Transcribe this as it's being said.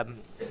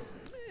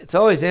It's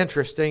always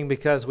interesting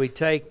because we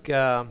take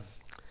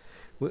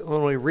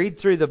when we read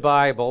through the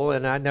Bible,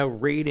 and I know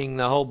reading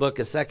the whole book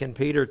of Second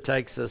Peter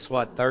takes us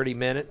 30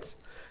 minutes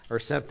or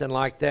something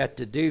like that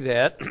to do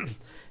that,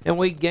 and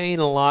we gain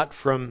a lot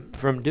from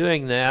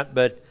doing that.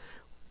 But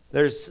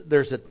there's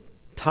a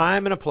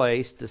time and a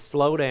place to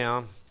slow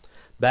down,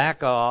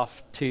 back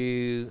off,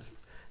 to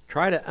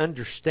try to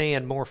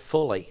understand more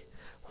fully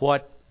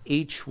what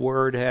each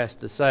word has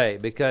to say,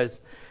 because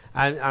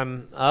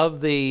I'm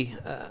of the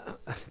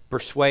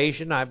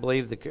persuasion, I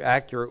believe the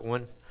accurate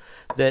one,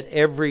 that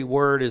every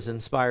word is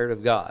inspired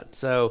of God.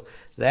 So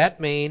that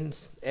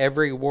means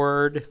every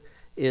word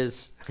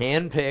is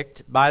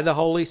handpicked by the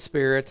Holy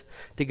Spirit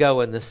to go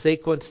in the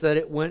sequence that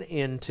it went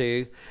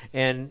into,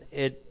 and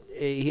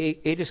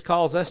he just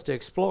calls us to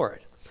explore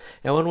it.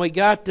 And when we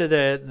got to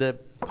the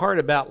part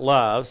about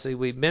love, see,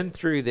 we've been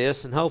through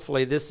this, and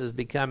hopefully this is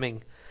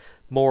becoming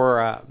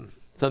more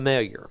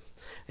familiar.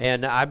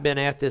 And I've been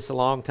at this a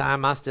long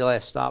time. I still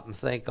have to stop and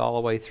think all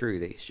the way through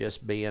these,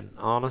 just being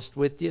honest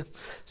with you.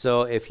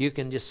 So if you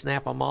can just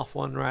snap them off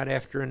one right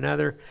after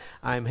another,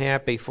 I'm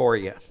happy for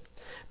you.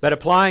 But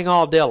applying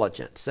all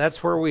diligence,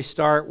 that's where we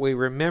start. We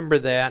remember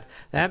that.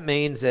 That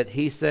means that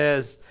he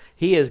says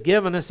he has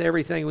given us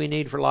everything we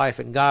need for life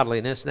and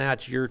godliness. Now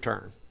it's your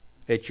turn.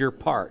 It's your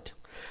part.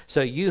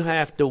 So you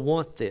have to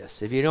want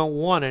this. If you don't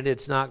want it,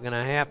 it's not going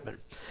to happen.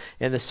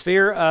 In the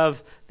sphere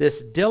of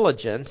this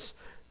diligence,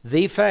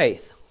 the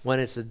faith, when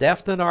it's a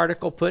definite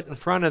article put in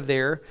front of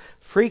there,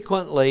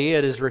 frequently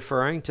it is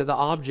referring to the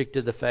object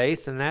of the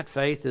faith, and that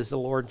faith is the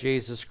Lord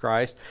Jesus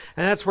Christ.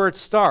 And that's where it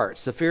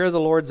starts. The fear of the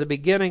Lord is the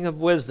beginning of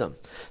wisdom.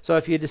 So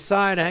if you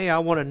decide, hey, I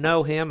want to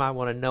know Him, I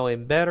want to know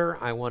Him better,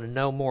 I want to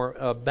know more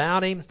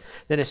about Him,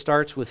 then it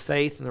starts with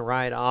faith in the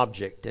right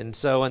object. And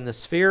so in the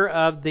sphere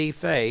of the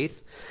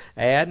faith,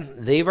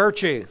 add the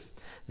virtue.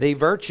 The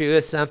virtue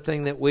is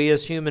something that we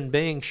as human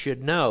beings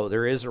should know.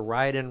 There is a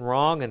right and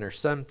wrong, and there's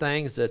some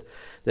things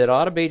that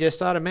ought to be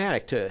just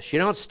automatic to us. You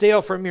don't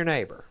steal from your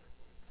neighbor.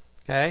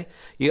 Okay?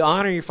 You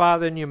honor your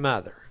father and your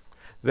mother.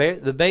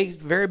 The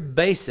very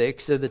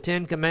basics of the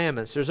Ten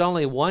Commandments. There's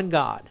only one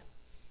God.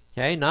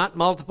 Okay? Not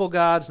multiple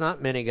gods,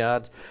 not many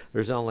gods.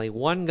 There's only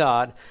one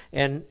God.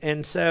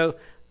 And so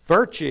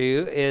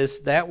virtue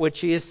is that which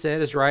He has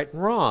said is right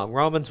and wrong.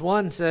 Romans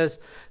 1 says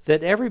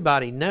that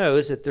everybody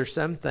knows that there's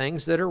some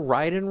things that are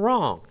right and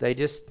wrong. They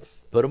just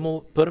put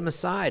them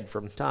aside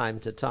from time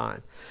to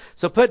time.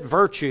 So put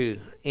virtue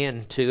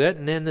into it,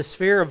 and in the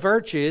sphere of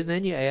virtue,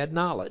 then you add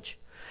knowledge.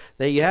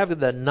 That you have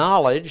the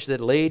knowledge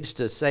that leads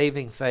to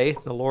saving faith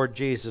in the Lord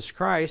Jesus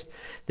Christ.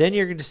 Then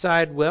you're going to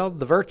decide, well,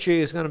 the virtue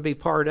is going to be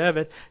part of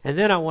it, and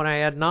then I want to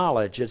add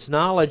knowledge. It's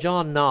knowledge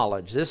on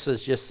knowledge. This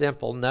is just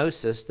simple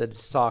gnosis that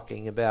it's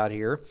talking about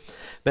here.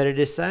 But it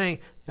is saying,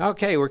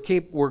 okay,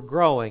 we're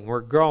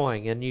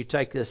growing, and you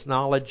take this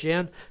knowledge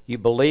in, you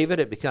believe it,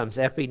 it becomes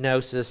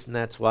epignosis, and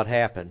that's what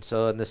happens.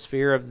 So in the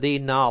sphere of the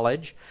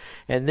knowledge,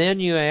 and then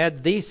you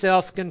add the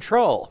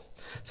self-control.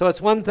 So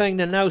it's one thing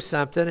to know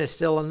something, it's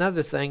still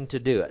another thing to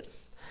do it.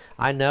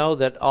 I know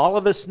that all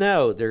of us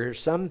know there are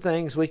some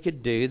things we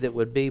could do that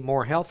would be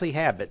more healthy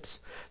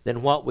habits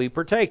than what we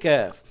partake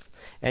of.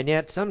 And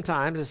yet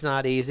sometimes it's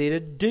not easy to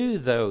do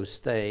those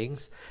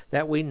things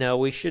that we know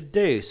we should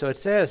do. So it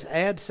says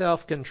add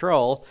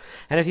self-control.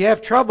 And if you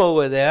have trouble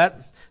with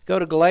that, go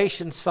to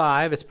Galatians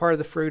 5. It's part of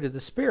the fruit of the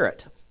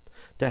Spirit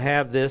to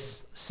have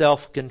this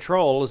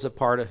self-control as a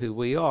part of who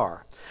we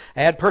are.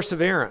 Add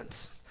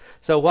perseverance.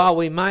 So while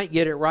we might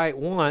get it right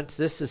once,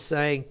 this is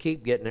saying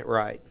keep getting it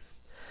right.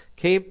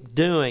 Keep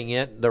doing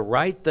it, the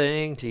right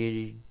thing, till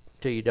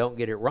you don't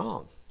get it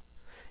wrong.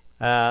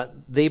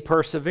 The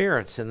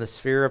perseverance. In the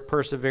sphere of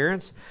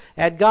perseverance,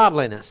 add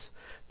godliness.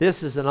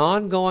 This is an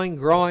ongoing,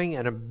 growing,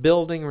 and a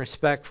building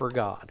respect for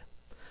God.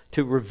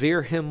 To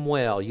revere Him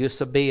well.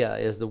 Eusebia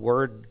is the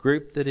word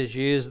group that is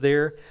used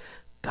there.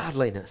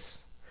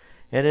 Godliness.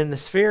 And in the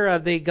sphere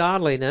of the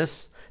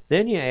godliness,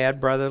 then you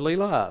add brotherly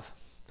love.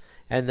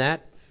 And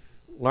that,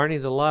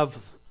 learning to love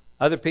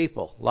other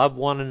people, love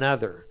one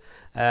another.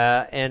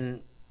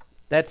 And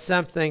that's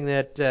something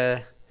that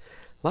a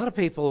lot of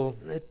people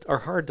are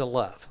hard to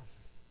love.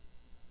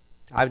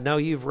 I know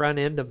you've run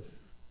into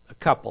a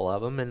couple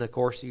of them in the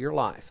course of your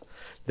life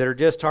that are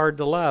just hard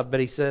to love, but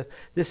he said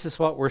this is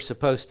what we're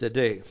supposed to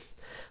do.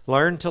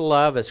 Learn to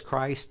love as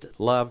Christ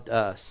loved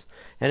us.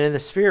 And in the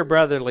sphere of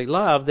brotherly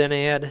love, then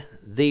add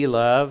the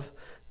love,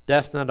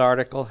 definite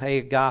article, hey,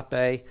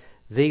 agape,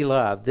 the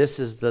love. This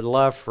is the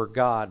love for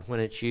God when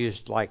it's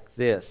used like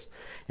this.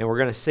 And we're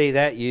going to see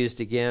that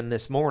used again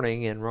this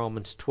morning in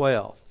Romans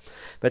 12.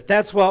 But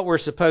that's what we're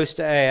supposed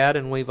to add,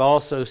 and we've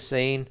also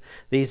seen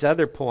these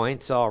other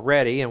points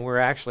already, and we're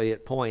actually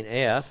at point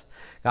F.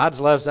 God's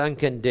love is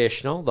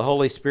unconditional. The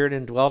Holy Spirit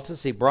indwells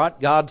us. He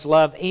brought God's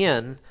love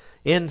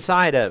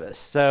inside of us.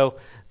 So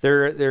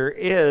there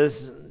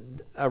is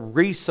a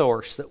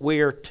resource that we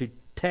are to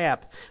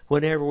tap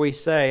whenever we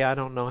say, I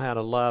don't know how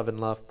to love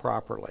and love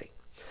properly.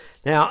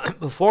 Now,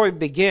 before we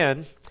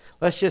begin,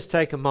 let's just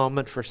take a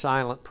moment for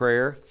silent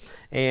prayer.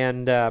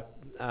 and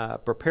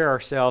prepare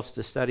ourselves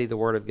to study the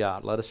Word of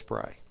God. Let us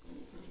pray.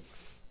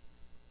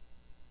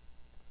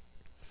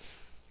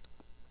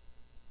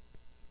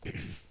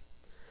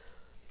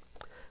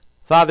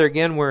 Father,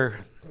 again, we're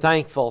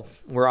thankful,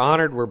 we're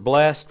honored, we're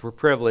blessed, we're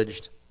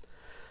privileged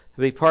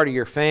to be part of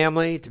your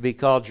family, to be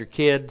called your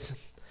kids.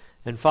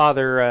 And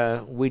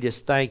Father, we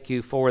just thank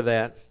you for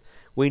that.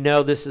 We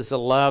know this is a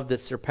love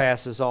that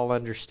surpasses all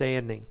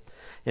understanding.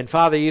 And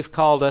Father, you've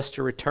called us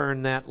to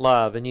return that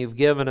love, and you've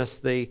given us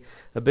the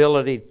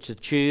ability to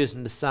choose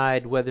and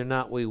decide whether or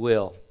not we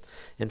will.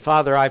 And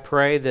Father, I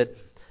pray that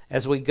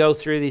as we go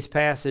through these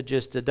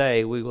passages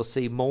today, we will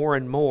see more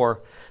and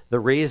more the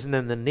reason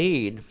and the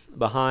need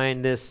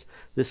behind this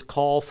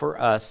call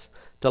for us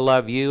to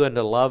love you and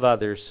to love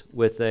others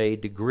with a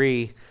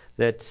degree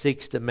that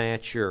seeks to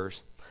match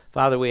yours.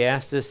 Father, we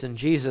ask this in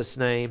Jesus'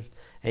 name.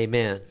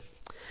 Amen.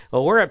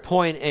 Well, we're at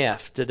point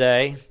F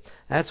today.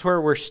 That's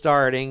where we're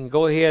starting.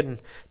 Go ahead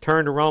and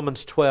turn to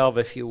Romans 12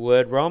 if you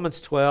would.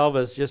 Romans 12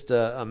 is just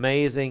an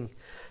amazing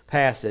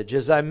passage.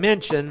 As I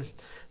mentioned,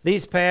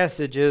 these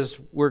passages,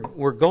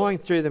 we're going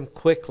through them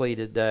quickly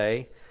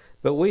today,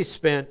 but we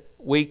spent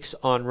weeks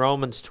on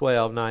Romans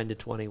 12, 9 to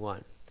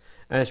 21.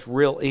 And it's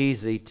real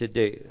easy to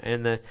do.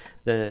 And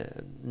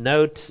the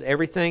notes,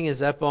 everything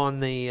is up on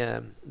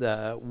the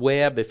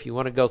web if you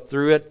want to go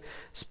through it,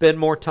 spend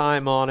more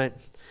time on it.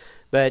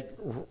 But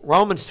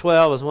Romans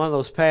 12 is one of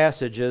those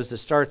passages that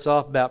starts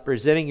off about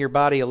presenting your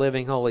body a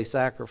living holy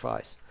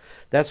sacrifice.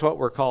 That's what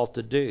we're called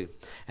to do.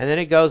 And then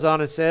it goes on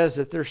and says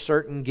that there's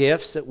certain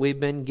gifts that we've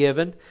been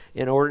given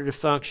in order to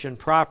function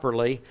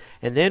properly.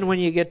 And then when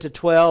you get to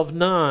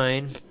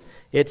 12:9,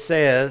 it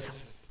says,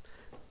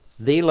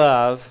 the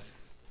love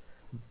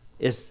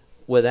is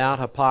without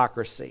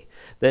hypocrisy.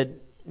 The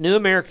New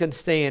American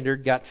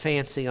Standard got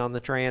fancy on the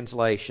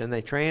translation.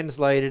 They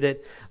translated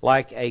it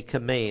like a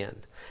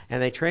command.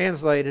 And they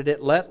translated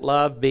it, let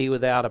love be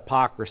without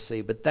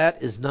hypocrisy. But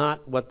that is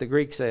not what the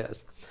Greek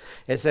says.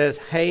 It says,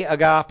 he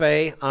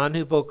agape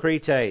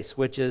anhypokrites,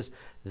 which is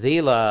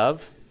the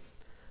love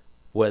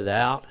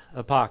without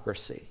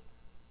hypocrisy.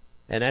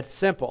 And that's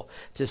simple.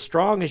 It's as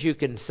strong as you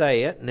can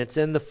say it, and it's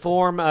in the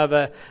form of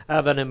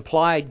an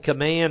implied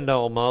command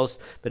almost,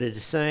 but it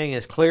is saying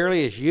as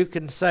clearly as you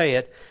can say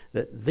it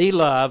that the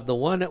love, the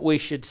one that we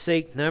should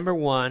seek, number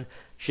one,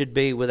 should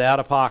be without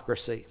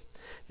hypocrisy.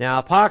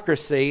 Now,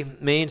 hypocrisy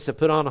means to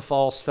put on a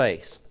false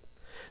face.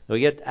 We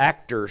get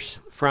actors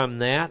from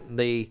that.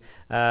 The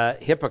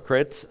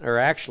hypocrites are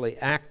actually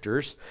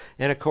actors.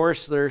 And, of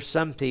course, there's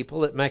some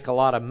people that make a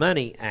lot of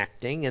money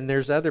acting, and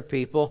there's other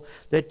people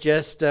that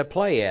just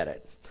play at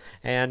it.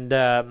 And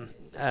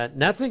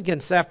nothing can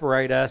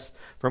separate us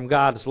from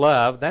God's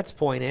love. That's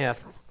point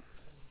F.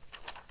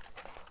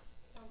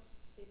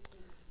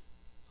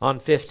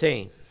 On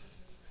 15.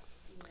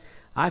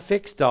 I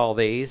fixed all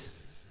these.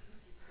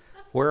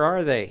 Where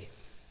are they?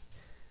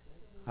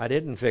 I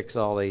didn't fix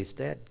all these.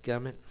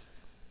 Dadgummit.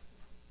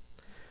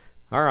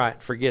 All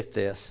right, forget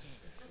this.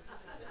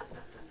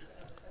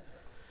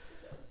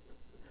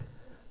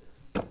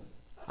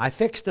 I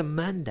fixed them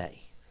Monday.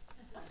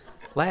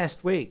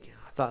 Last week.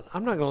 I thought,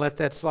 I'm not going to let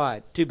that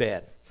slide. Too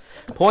bad.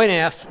 Point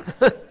F.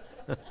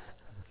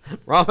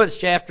 Romans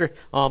chapter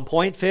on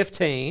point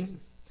 15.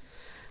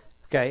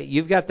 Okay,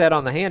 you've got that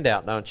on the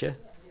handout, don't you?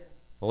 Yes.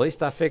 At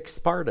least I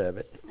fixed part of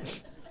it.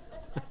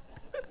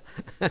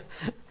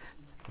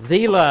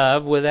 The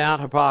love without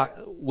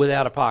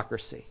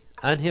hypocrisy.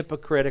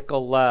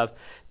 Unhypocritical love.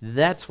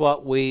 That's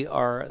what we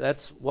are.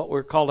 That's what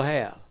we're called to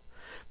have.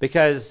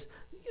 Because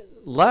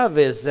love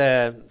is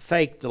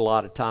faked a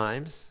lot of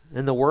times.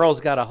 And the world's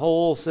got a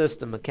whole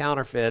system of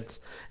counterfeits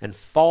and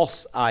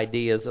false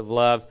ideas of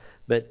love.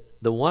 But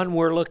the one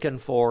we're looking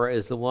for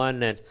is the one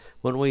that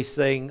when we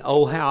sing,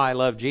 "Oh, how I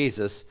love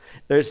Jesus,"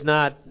 there's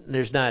not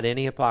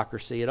any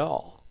hypocrisy at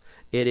all.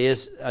 It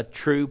is a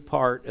true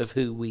part of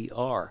who we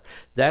are.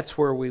 That's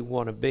where we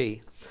want to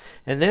be.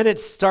 And then it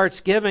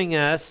starts giving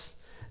us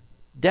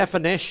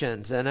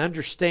definitions and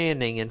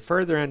understanding and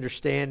further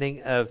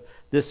understanding of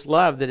this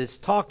love that it's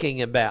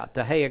talking about.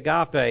 The he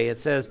agape, it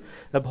says,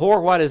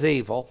 abhor what is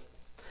evil,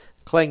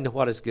 cling to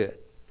what is good.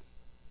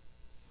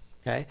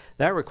 Okay?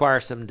 That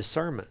requires some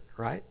discernment,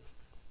 right?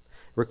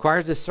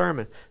 Requires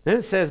discernment. Then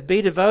it says,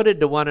 be devoted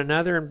to one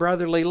another in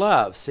brotherly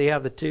love. See how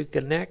the two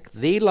connect?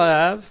 The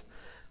love,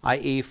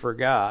 i.e. for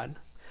God.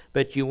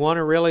 But you want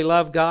to really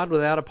love God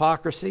without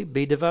hypocrisy?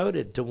 Be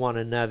devoted to one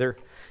another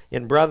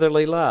in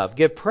brotherly love.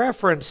 Give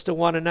preference to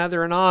one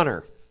another in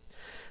honor.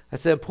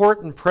 That's an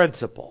important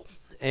principle.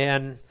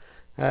 And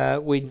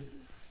we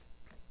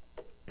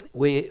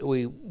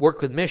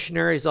work with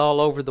missionaries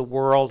all over the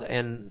world,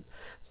 and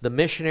the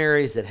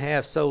missionaries that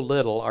have so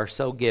little are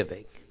so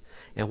giving.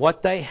 And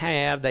what they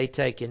have, they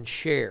take and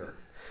share.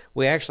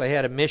 We actually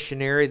had a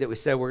missionary that we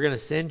said, we're going to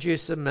send you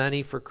some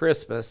money for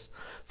Christmas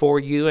for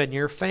you and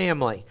your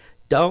family.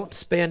 Don't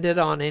spend it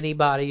on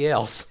anybody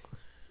else.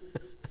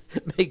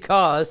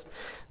 Because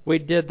We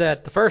did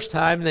that the first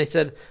time, and they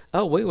said,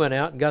 "Oh, we went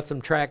out and got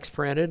some tracts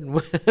printed and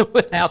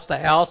went house to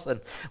house, and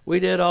we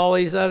did all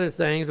these other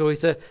things." And we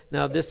said,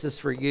 "No, this is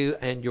for you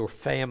and your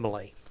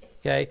family.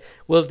 Okay,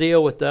 we'll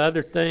deal with the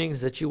other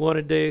things that you want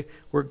to do.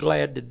 We're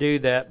glad to do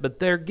that." But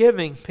they're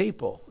giving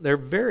people. They're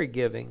very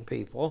giving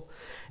people,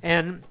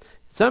 and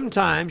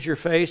sometimes you're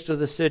faced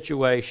with a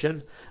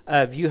situation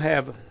of you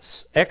have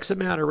X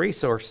amount of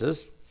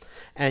resources,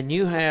 and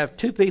you have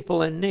two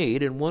people in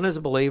need, and one is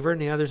a believer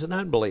and the other is an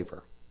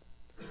unbeliever.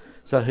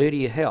 So who do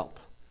you help?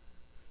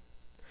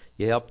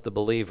 You help the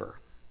believer.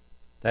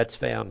 That's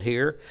found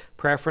here.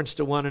 Preference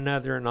to one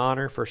another in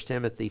honor, 1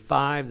 Timothy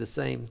 5, the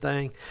same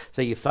thing.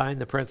 So you find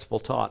the principle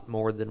taught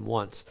more than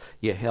once.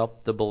 You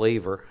help the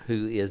believer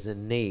who is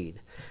in need.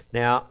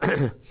 Now,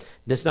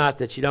 it's not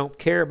that you don't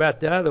care about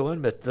the other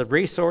one, but the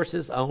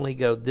resources only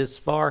go this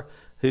far.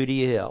 Who do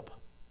you help?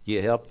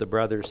 You help the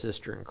brother or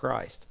sister in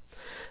Christ.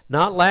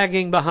 Not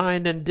lagging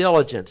behind in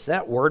diligence.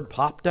 That word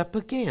popped up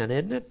again,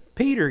 isn't it?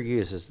 Peter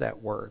uses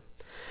that word.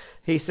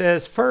 He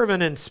says,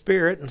 fervent in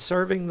spirit and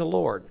serving the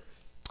Lord.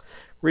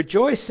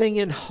 Rejoicing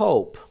in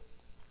hope.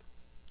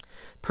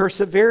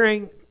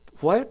 Persevering,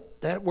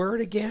 what? That word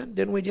again?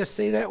 Didn't we just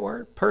see that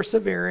word?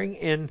 Persevering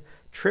in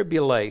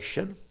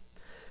tribulation.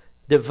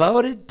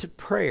 Devoted to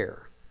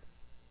prayer.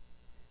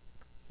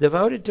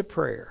 Devoted to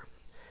prayer.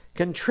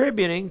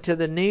 Contributing to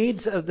the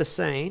needs of the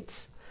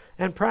saints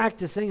and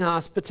practicing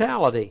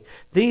hospitality.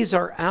 These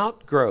are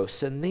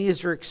outgrowths and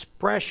these are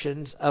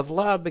expressions of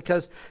love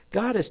because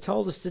God has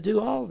told us to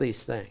do all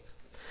these things.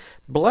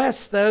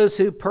 Bless those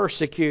who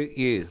persecute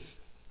you.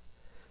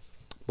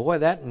 Boy,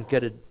 that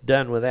could have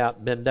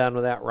been done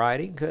without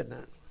writing, couldn't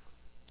it?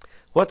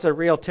 What's a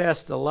real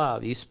test of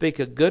love? You speak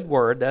a good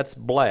word, that's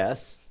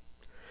bless.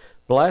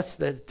 Bless,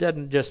 that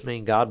doesn't just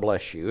mean God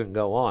bless you and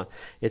go on.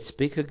 It's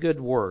speak a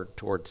good word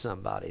towards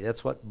somebody.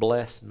 That's what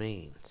bless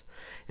means.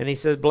 And he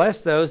says,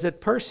 bless those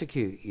that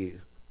persecute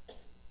you.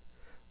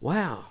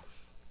 Wow.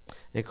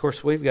 And of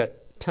course, we've got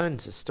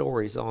tons of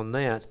stories on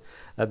that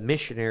of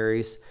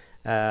missionaries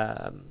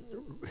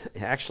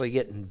actually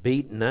getting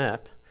beaten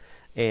up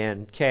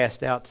and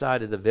cast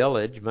outside of the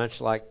village,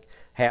 much like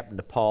happened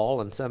to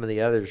Paul and some of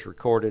the others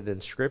recorded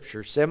in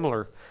Scripture.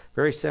 Similar,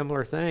 very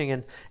similar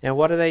thing. And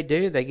what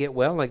do? They get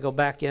well and they go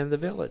back into the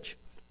village.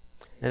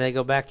 And they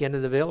go back into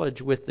the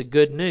village with the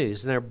good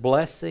news. And they're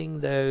blessing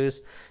those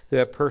who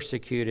have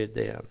persecuted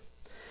them.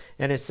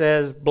 And it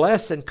says,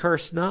 bless and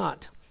curse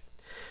not.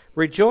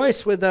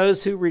 Rejoice with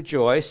those who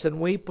rejoice and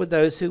weep with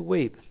those who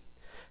weep.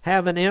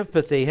 Have an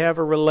empathy, have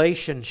a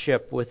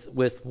relationship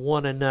with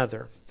one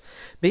another.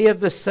 Be of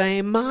the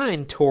same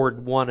mind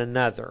toward one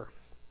another.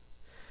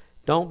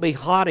 Don't be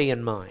haughty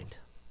in mind.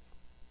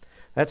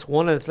 That's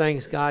one of the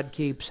things God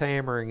keeps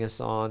hammering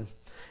us on,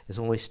 is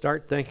when we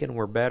start thinking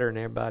we're better than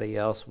everybody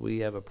else, we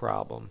have a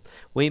problem.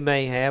 We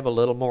may have a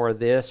little more of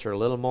this or a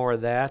little more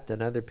of that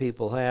than other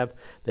people have,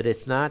 but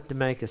it's not to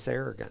make us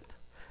arrogant.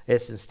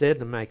 It's instead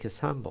to make us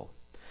humble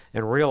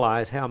and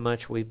realize how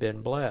much we've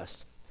been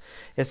blessed.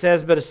 It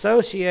says, but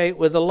associate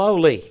with the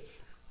lowly.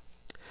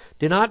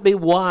 Do not be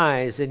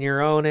wise in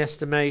your own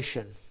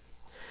estimation.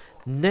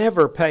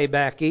 Never pay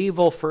back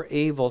evil for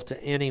evil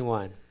to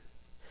anyone.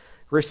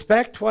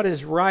 Respect what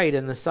is right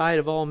in the sight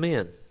of all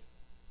men.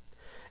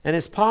 And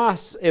if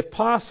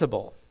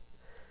possible,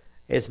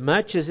 as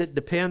much as it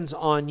depends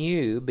on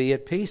you, be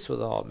at peace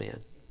with all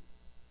men.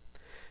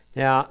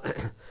 Now,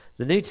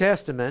 the New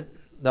Testament,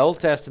 the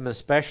Old Testament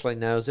especially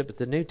knows it, but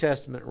the New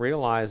Testament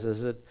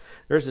realizes that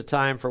there's a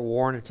time for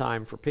war and a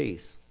time for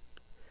peace.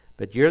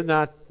 But you're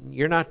not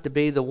to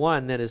be the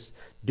one that is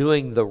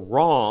doing the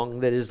wrong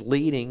that is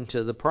leading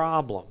to the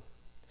problem.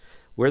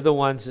 We're the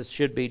ones that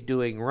should be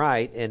doing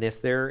right, and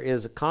if there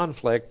is a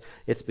conflict,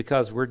 it's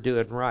because we're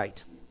doing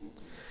right.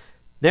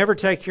 Never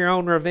take your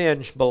own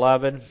revenge,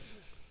 beloved,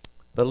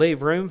 but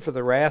leave room for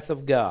the wrath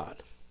of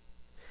God.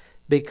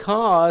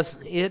 Because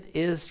it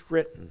is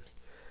written,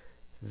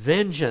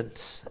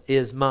 vengeance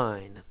is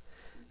mine,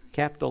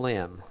 capital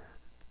M,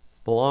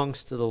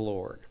 belongs to the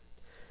Lord.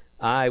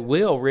 I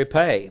will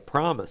repay,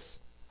 promise.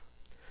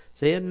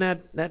 See, isn't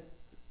that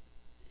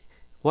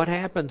what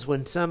happens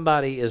when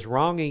somebody is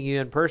wronging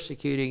you and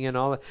persecuting you and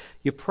all that?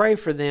 You pray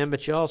for them,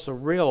 but you also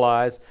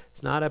realize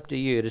it's not up to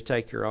you to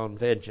take your own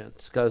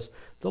vengeance, because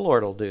the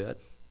Lord will do it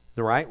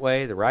the right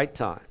way, the right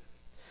time.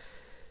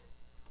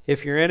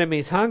 If your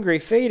enemy's hungry,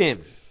 feed him.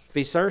 If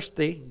he's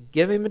thirsty,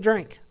 give him a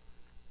drink.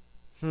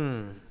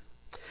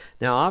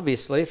 Now,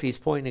 obviously, if he's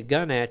pointing a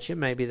gun at you,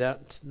 maybe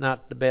that's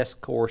not the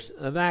best course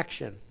of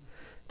action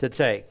to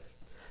take.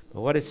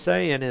 But what it's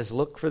saying is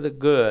look for the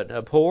good.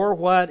 Abhor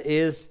what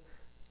is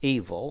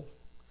evil.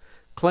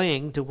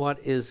 Cling to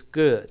what is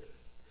good.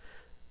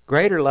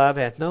 Greater love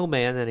hath no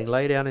man than he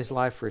lay down his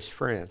life for his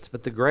friends.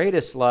 But the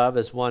greatest love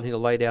is one who will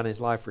lay down his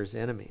life for his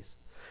enemies.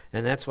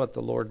 And that's what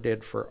the Lord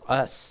did for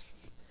us.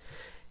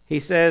 He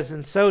says,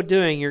 in so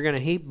doing, you're going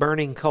to heap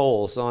burning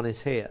coals on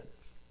his head.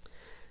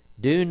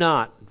 Do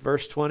not,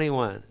 verse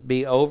 21,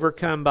 be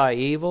overcome by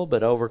evil,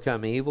 but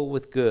overcome evil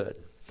with good.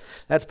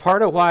 That's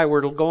part of why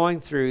we're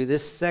going through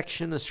this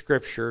section of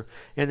Scripture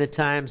in the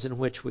times in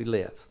which we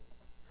live.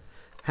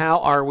 How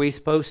are we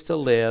supposed to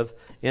live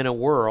in a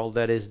world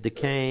that is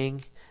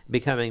decaying,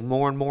 becoming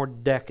more and more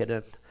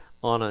decadent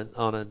on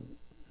a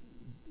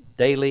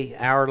daily,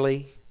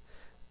 hourly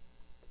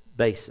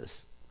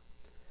basis?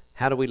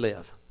 How do we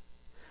live?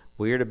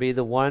 We are to be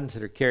the ones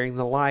that are carrying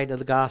the light of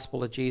the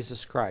gospel of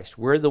Jesus Christ.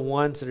 We're the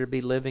ones that are to be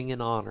living in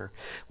honor.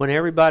 When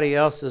everybody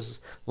else is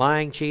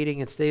lying,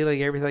 cheating, and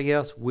stealing, everything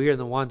else, we're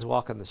the ones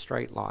walking the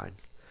straight line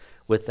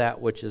with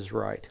that which is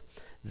right.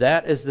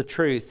 That is the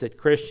truth that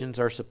Christians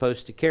are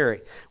supposed to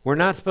carry. We're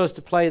not supposed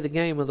to play the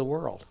game of the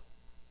world.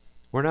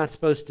 We're not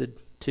supposed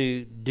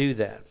to do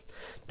that.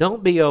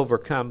 Don't be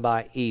overcome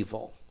by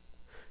evil.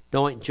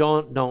 Don't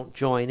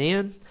join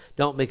in.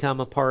 Don't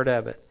become a part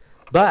of it.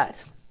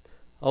 But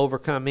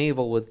overcome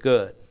evil with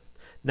good.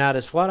 Now,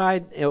 does what I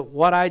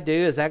do,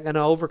 is that going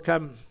to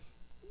overcome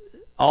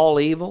all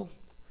evil?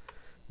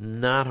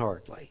 Not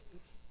hardly.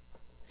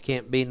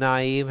 Can't be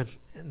naive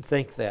and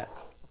think that.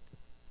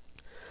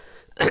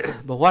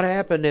 But what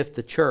happened if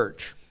the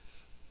church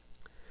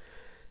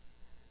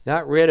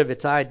got rid of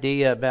its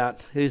idea about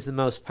who's the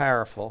most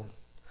powerful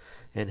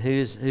and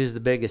who's the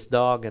biggest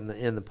dog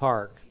in the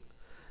park,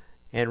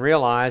 and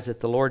realized that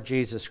the Lord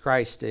Jesus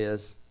Christ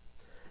is?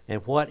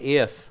 And what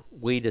if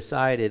we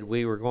decided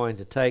we were going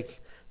to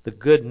take the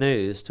good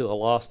news to a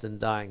lost and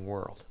dying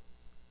world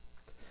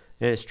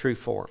in its true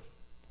form?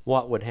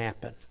 What would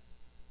happen?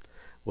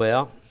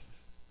 Well,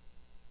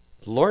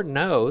 the Lord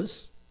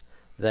knows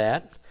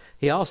that.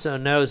 He also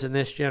knows in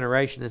this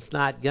generation it's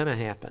not going to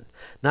happen.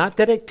 Not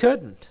that it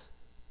couldn't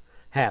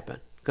happen,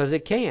 because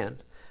it can,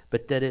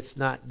 but that it's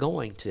not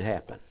going to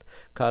happen,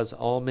 because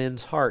all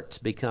men's hearts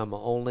become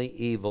only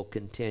evil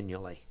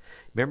continually.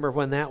 Remember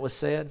when that was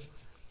said?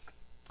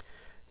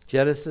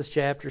 Genesis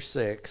chapter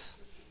 6.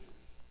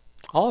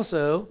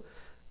 Also,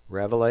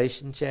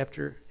 Revelation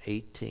chapter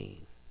 18.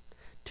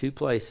 Two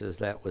places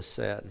that was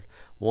said.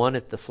 One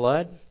at the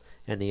flood,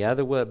 and the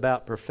other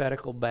about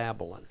prophetical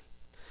Babylon.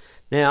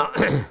 Now,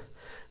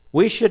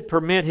 we should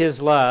permit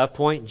His love,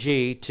 point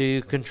G,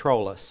 to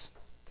control us.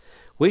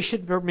 We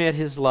should permit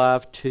His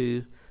love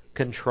to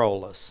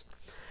control us.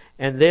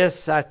 And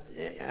this, I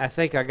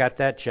think I got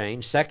that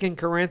changed. 2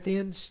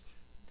 Corinthians.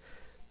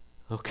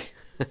 Okay.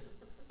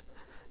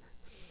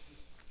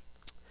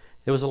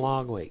 It was a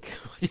long week.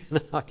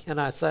 What can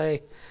I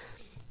say?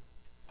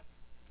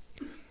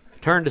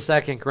 Turn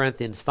to 2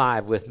 Corinthians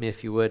 5 with me,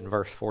 if you would, in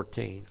verse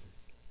 14.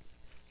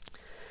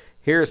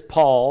 Here's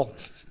Paul.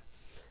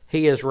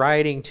 He is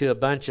writing to a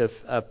bunch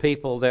of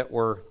people that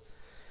were,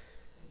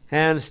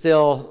 and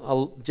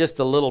still just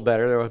a little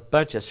better, there were a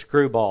bunch of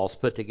screwballs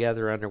put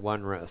together under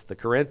one roof. The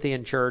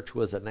Corinthian church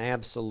was an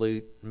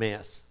absolute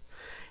mess.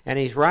 And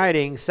he's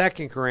writing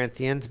 2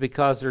 Corinthians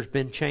because there's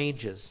been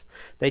changes.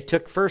 They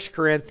took 1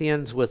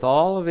 Corinthians with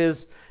all of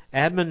his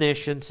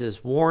admonitions,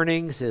 his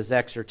warnings, his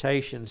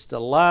exhortations to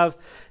love,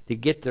 to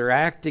get their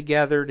act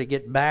together, to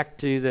get back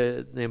to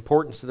the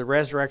importance of the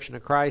resurrection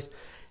of Christ,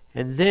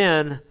 and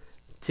then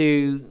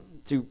to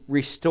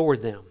restore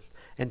them.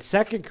 And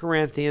 2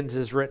 Corinthians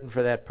is written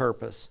for that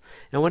purpose.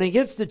 And when he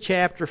gets to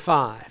chapter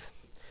 5,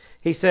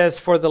 he says,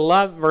 for the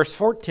love, verse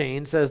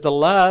 14 says, the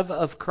love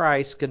of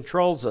Christ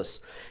controls us.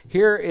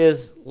 Here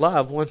is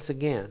love once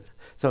again.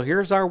 So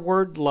here's our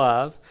word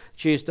love.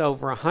 It's used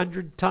over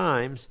 100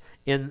 times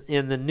in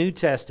the New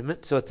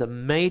Testament. So it's a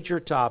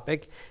major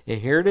topic. And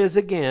here it is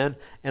again.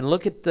 And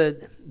look at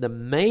the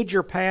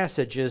major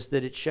passages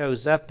that it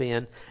shows up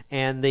in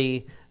and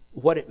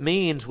what it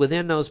means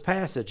within those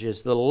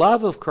passages. The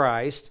love of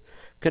Christ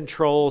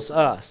controls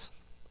us.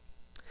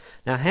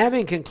 Now,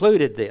 having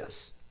concluded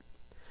this,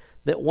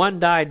 that one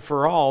died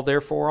for all,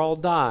 therefore all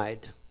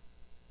died.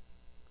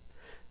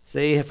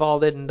 See, if all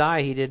didn't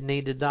die, he didn't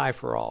need to die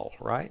for all,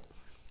 right?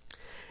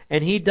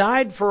 And he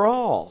died for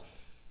all,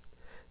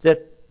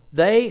 that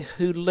they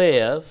who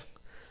live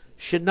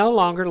should no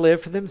longer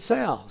live for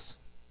themselves.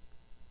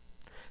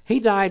 He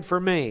died for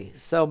me,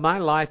 so my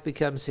life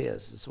becomes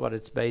his, is what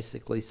it's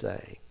basically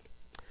saying.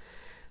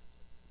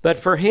 But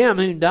for him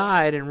who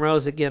died and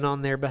rose again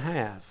on their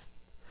behalf.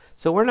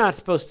 So we're not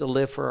supposed to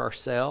live for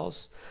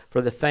ourselves, for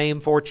the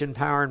fame, fortune,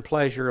 power, and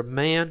pleasure of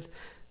man.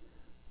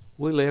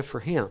 We live for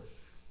him.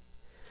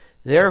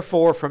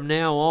 Therefore, from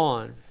now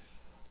on,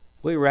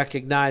 we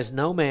recognize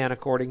no man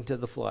according to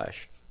the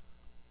flesh.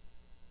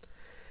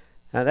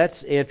 Now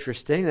that's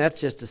interesting. That's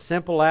just a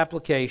simple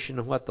application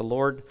of what the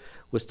Lord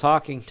was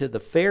talking to the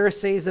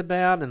Pharisees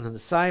about and the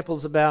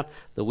disciples about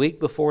the week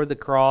before the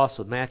cross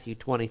with Matthew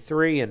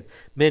 23 and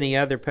many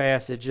other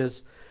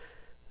passages.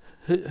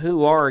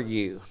 Who are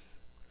you?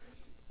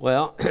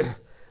 Well,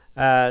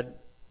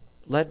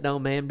 let no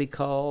man be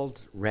called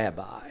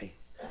rabbi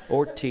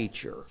or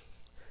teacher.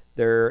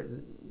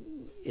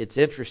 It's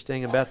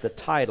interesting about the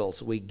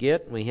titles we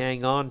get, we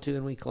hang on to,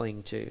 and we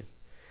cling to.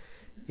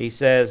 He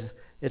says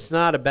it's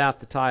not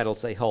about the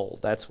titles they hold.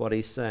 That's what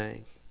he's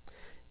saying.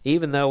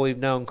 Even though we've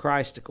known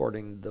Christ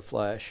according to the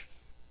flesh,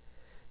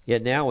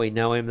 yet now we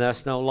know him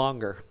thus no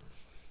longer.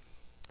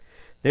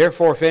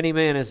 Therefore, if any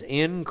man is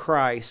in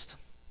Christ,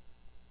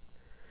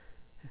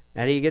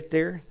 how do you get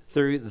there?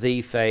 Through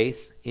the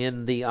faith,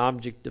 in the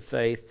object of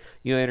faith.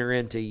 You enter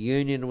into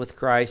union with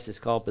Christ. It's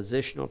called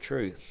positional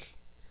truth.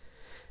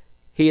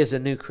 He is a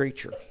new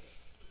creature.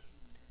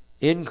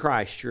 In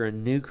Christ, you're a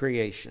new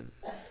creation.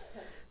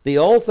 The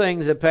old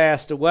things have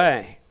passed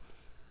away.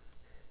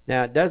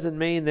 Now, it doesn't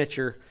mean that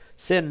your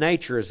sin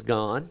nature is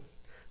gone.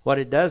 What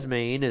it does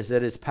mean is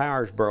that its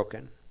power is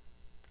broken.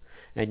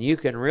 And you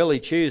can really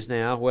choose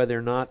now whether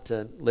or not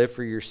to live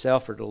for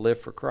yourself or to live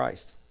for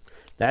Christ.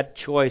 That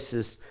choice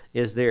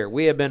is there.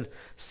 We have been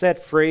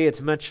set free. It's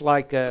much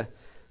like a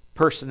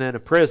person in a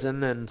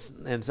prison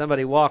and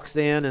somebody walks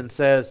in and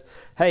says,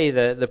 hey,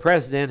 the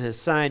president has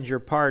signed your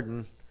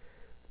pardon.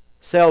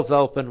 Cell's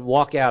open.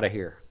 Walk out of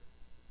here.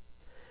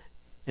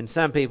 And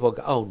some people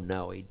go, oh,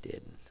 no, he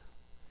didn't.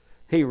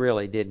 He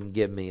really didn't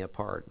give me a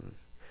pardon.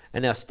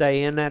 And they'll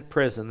stay in that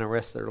prison the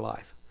rest of their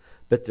life.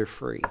 But they're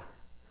free.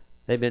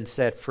 They've been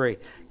set free.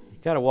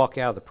 You've got to walk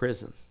out of the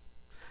prison.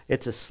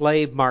 It's a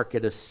slave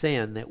market of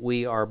sin that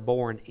we are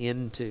born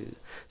into.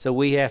 So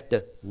we have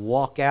to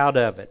walk out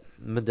of it,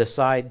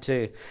 decide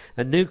to.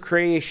 A new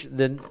creation,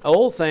 the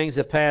old things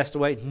have passed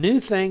away, new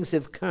things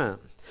have come.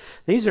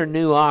 These are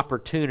new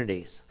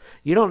opportunities.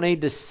 You don't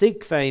need to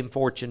seek fame,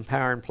 fortune,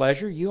 power, and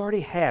pleasure. You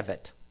already have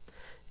it.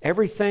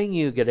 Everything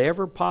you could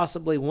ever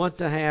possibly want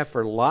to have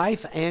for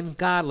life and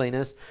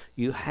godliness,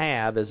 you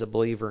have as a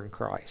believer in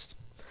Christ.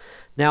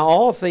 Now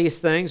all of these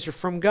things are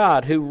from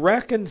God, who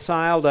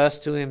reconciled us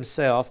to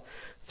himself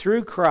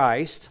through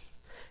Christ,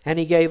 and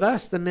he gave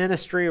us the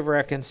ministry of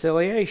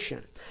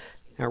reconciliation.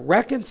 Now,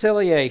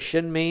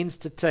 reconciliation means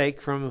to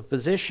take from a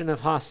position of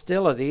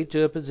hostility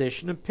to a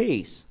position of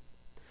peace.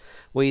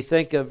 We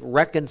think of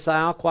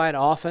reconcile quite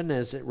often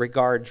as it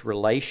regards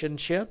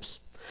relationships.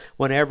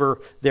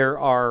 Whenever there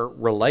are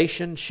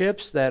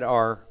relationships that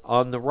are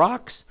on the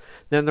rocks,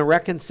 then the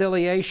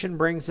reconciliation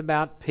brings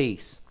about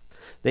peace.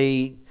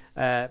 The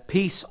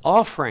peace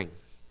offering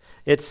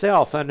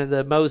itself under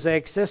the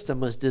Mosaic system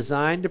was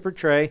designed to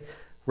portray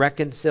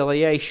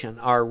reconciliation,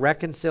 our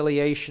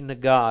reconciliation to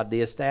God,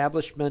 the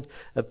establishment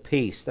of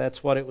peace.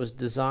 That's what it was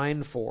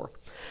designed for.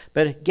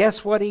 But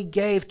guess what he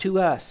gave to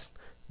us?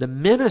 The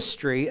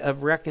ministry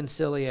of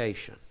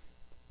reconciliation.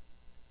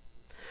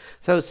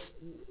 So,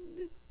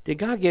 did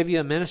God give you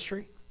a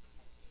ministry?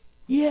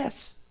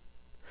 Yes.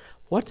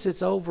 What's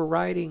its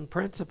overriding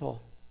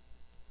principle?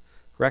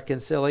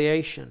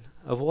 Reconciliation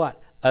of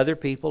what? Other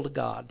people to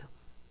God.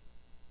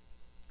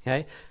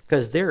 Okay?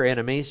 Because they're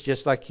enemies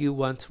just like you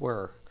once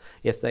were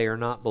if they are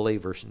not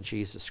believers in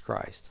Jesus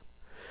Christ.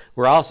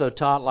 We're also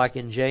taught, like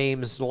in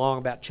James, along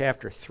about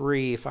chapter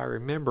 3, if I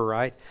remember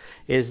right,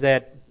 is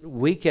that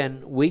we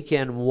can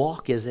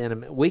walk as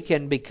enemies.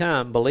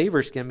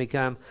 Believers can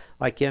become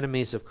like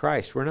enemies of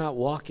Christ. We're not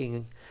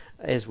walking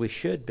as we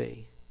should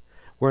be.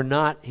 We're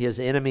not his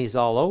enemies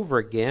all over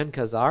again,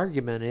 because the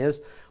argument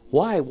is,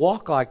 why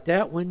walk like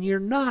that when you're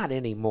not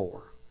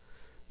anymore?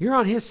 You're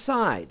on his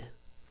side.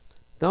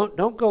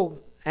 Don't go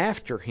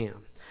after him.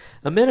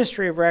 A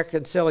ministry of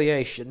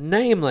reconciliation,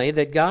 namely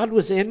that God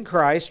was in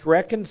Christ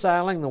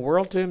reconciling the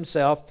world to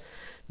himself,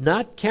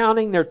 not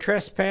counting their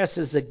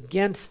trespasses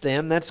against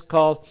them.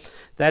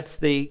 That's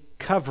the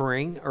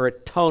covering or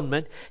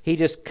atonement. He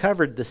just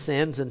covered the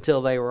sins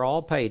until they were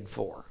all paid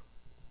for.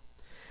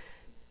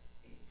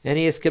 And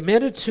he has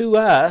committed to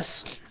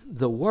us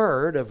the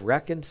word of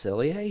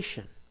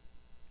reconciliation.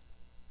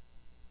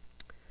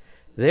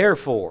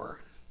 Therefore,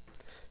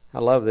 I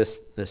love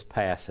this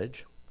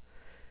passage.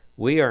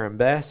 We are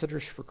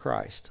ambassadors for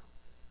Christ.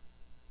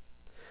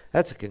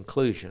 That's a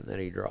conclusion that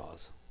he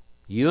draws.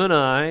 You and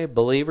I,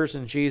 believers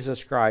in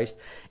Jesus Christ,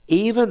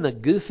 even the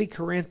goofy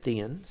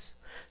Corinthians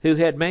who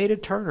had made a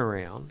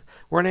turnaround,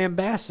 were an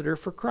ambassador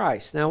for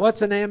Christ. Now,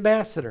 what's an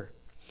ambassador?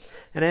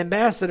 An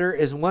ambassador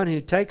is one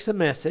who takes a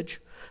message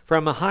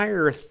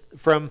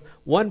from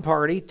one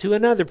party to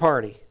another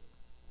party.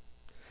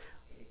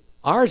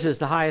 Ours is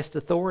the highest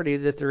authority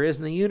that there is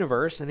in the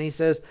universe, and he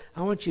says,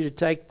 I want you to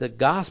take the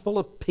gospel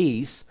of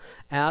peace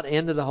out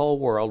into the whole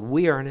world.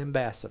 We are an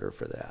ambassador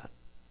for that.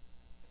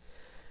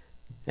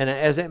 And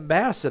as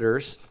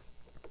ambassadors,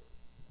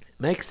 it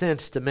makes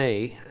sense to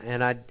me,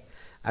 and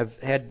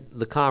I've had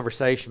the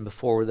conversation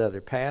before with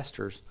other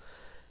pastors,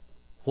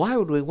 why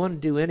would we want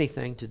to do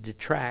anything to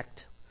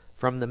detract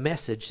from the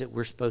message that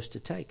we're supposed to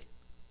take?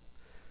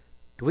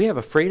 Do we have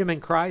a freedom in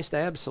Christ?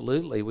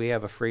 Absolutely, we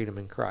have a freedom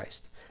in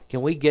Christ.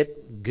 Can we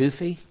get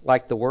goofy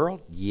like the world?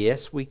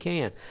 Yes, we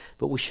can.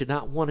 But we should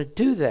not want to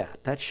do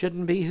that. That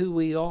shouldn't be who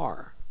we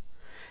are.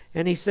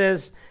 And he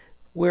says,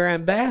 we're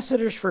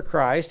ambassadors for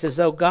Christ as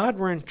though God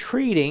were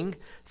entreating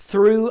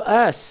through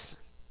us.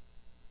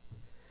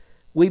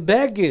 We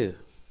beg you,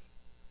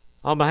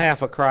 on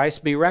behalf of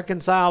Christ, be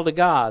reconciled to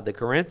God. The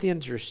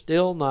Corinthians are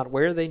still not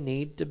where they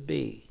need to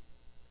be.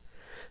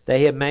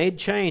 They have made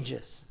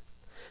changes.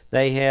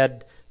 They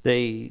had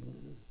 1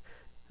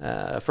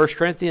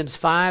 Corinthians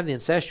 5, the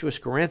incestuous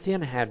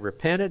Corinthian had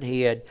repented.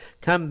 He had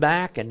come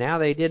back, and now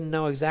they didn't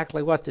know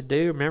exactly what to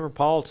do. Remember,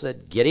 Paul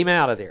said, get him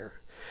out of there.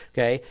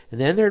 Okay? And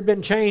then there had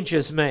been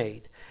changes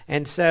made.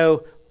 And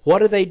so what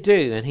do they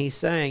do? And he's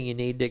saying you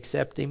need to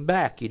accept him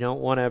back. You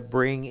don't want to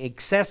bring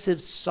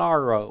excessive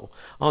sorrow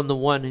on the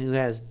one who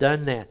has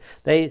done that.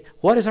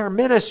 What is our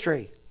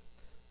ministry?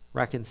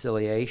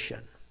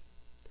 Reconciliation.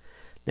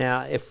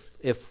 Now,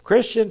 if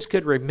Christians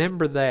could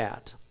remember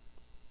that,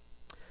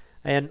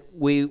 and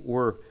we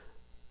were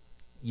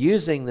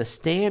using the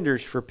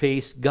standards for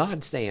peace,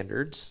 God's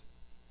standards,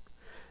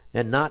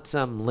 and not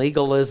some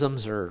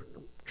legalisms or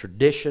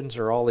traditions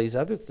or all these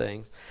other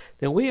things,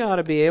 then we ought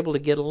to be able to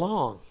get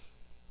along.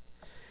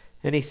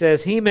 And he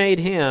says, he made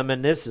him,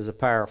 and this is a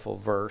powerful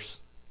verse,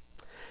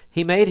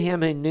 he made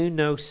him who knew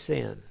no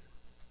sin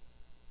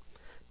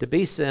to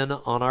be sin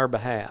on our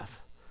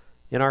behalf,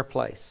 in our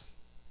place,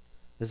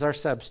 as our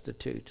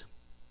substitute.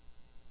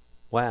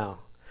 Wow.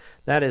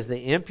 That is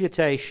the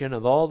imputation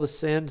of all the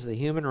sins of the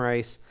human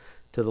race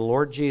to the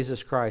Lord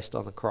Jesus Christ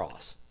on the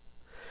cross.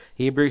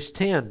 Hebrews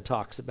 10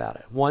 talks about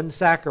it. One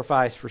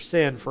sacrifice for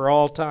sin for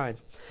all time.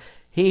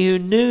 He who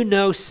knew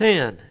no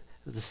sin,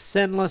 the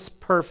sinless,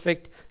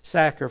 perfect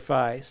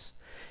sacrifice.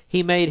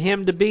 He made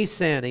him to be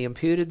sin. He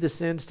imputed the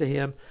sins to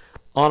him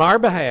on our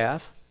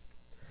behalf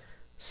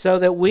so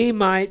that we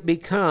might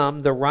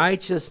become the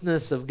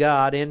righteousness of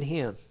God in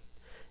him.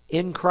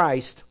 In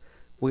Christ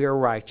we are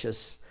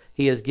righteous.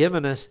 He has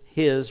given us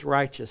his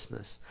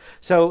righteousness.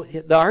 So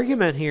the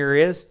argument here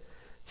is,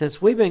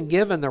 since we've been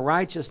given the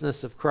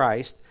righteousness of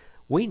Christ,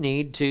 we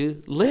need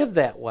to live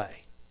that way.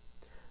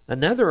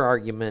 Another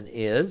argument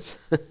is,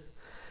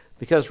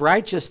 because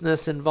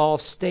righteousness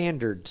involves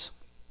standards.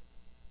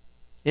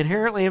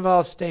 Inherently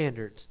involves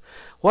standards.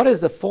 What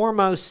is the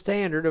foremost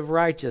standard of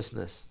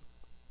righteousness?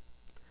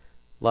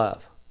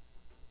 Love.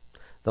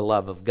 The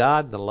love of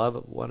God, the love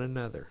of one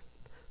another.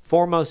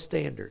 Foremost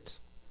standards.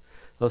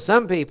 So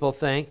some people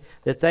think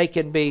that they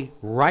can be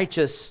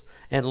righteous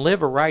and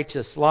live a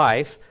righteous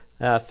life,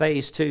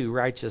 phase 2,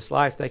 righteous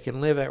life. They can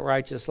live that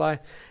righteous life,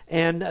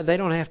 and they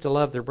don't have to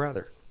love their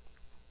brother.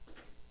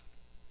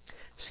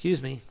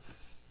 Excuse me.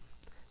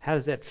 How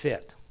does that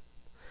fit?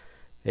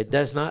 It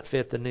does not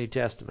fit the New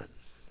Testament,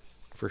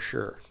 for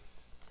sure.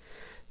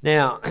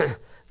 Now,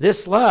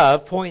 this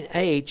love, point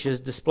H, is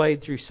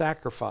displayed through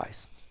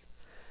sacrifice.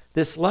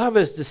 This love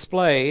is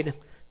displayed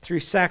through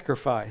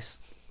sacrifice.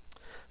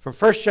 From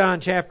 1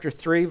 John chapter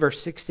 3,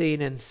 verse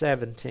 16 and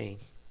 17.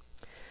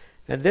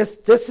 And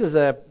this is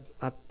a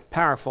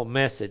powerful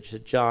message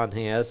that John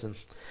has. And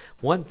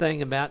one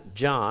thing about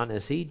John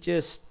is he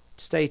just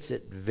states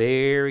it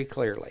very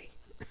clearly.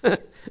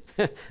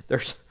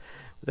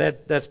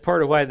 That's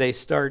part of why they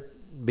start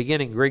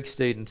beginning Greek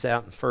students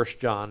out in 1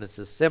 John. It's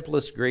the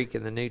simplest Greek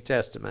in the New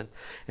Testament,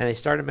 and they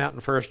start them out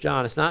in 1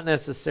 John. It's not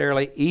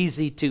necessarily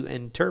easy to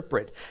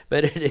interpret,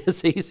 but it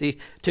is easy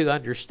to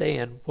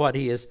understand what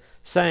he is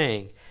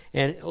saying.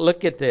 And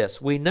look at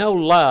this. We know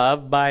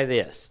love by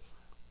this.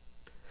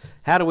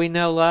 How do we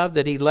know love?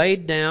 That he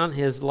laid down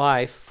his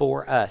life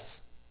for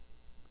us.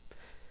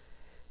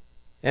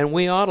 And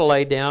we ought to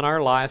lay down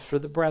our lives for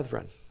the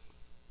brethren.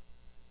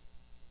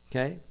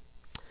 Okay?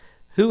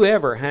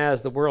 Whoever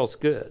has the world's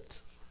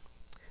goods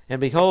and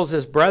beholds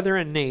his brother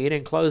in need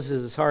and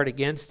closes his heart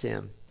against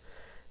him,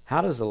 how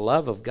does the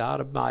love of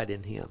God abide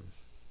in him?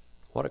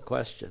 What a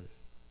question.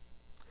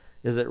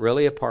 Is it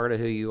really a part of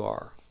who you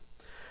are?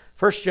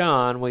 1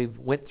 John, we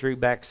went through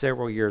back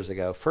several years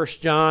ago. 1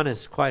 John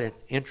is quite an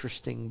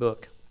interesting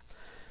book.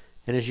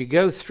 And as you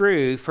go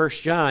through 1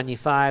 John, you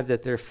find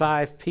that there are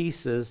 5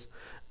 pieces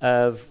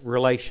of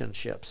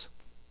relationships.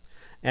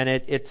 And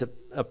it's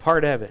a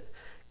part of it.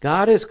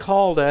 God has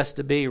called us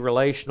to be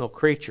relational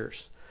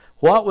creatures.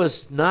 What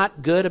was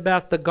not good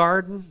about the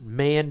garden?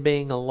 Man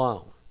being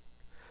alone.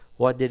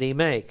 What did he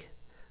make?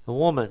 A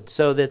woman,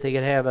 so that they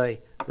could have a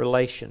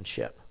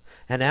relationship.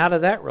 And out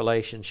of that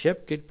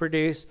relationship could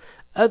produce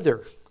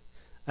other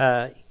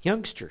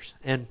youngsters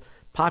and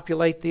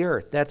populate the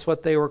earth. That's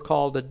what they were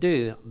called to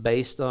do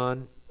based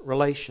on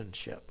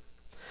relationship.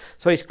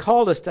 So he's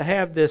called us to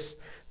have this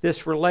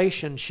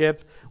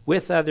relationship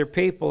with other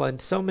people,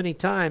 and so many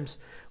times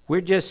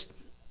we just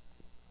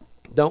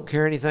don't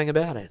care anything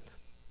about it.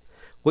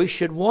 We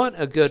should want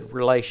a good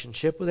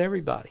relationship with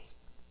everybody,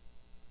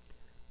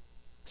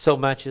 so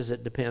much as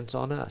it depends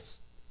on us.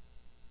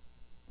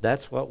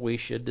 That's what we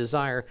should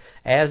desire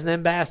as an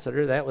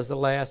ambassador. That was the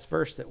last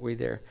verse that we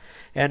there.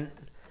 And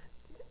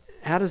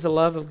how does the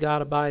love of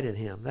God abide in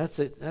him? That's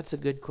a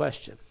good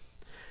question.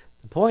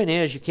 The point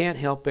is, you can't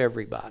help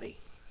everybody.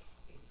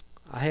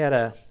 I had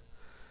a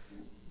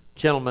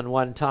gentleman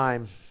one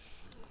time,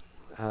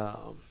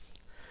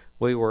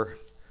 we were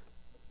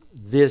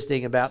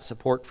visiting about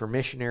support for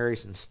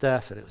missionaries and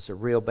stuff, and it was a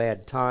real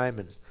bad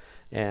time,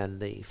 and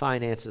the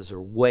finances are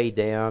way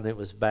down. It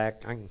was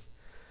back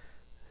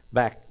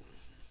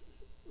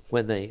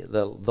when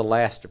the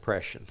last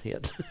depression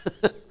hit.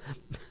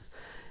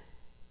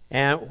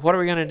 And what are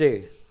we going to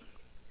do?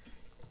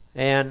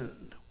 And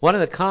one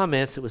of the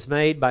comments that was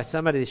made by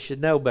somebody that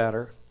should know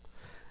better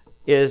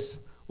is,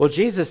 well,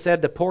 Jesus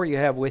said the poor you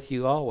have with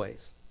you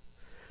always.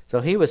 So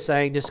he was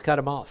saying just cut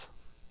them off.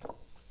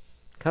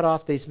 Cut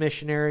off these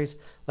missionaries.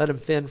 Let them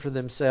fend for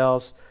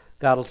themselves.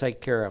 God will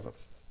take care of them.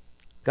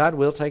 God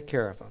will take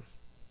care of them.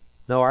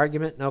 No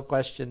argument, no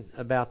question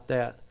about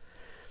that.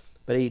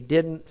 But he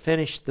didn't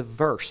finish the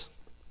verse.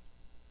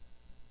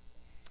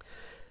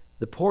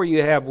 The poor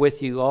you have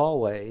with you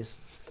always.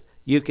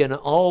 You can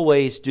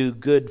always do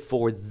good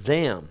for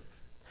them,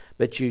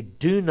 but you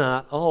do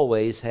not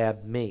always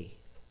have me.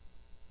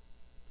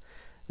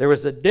 There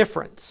was a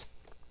difference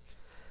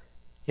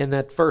in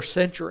that first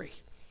century.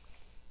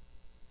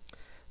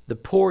 The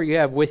poor you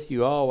have with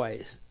you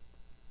always.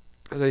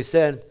 They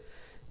said,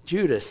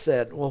 Judas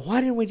said, well,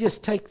 why didn't we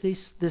just take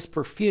this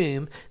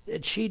perfume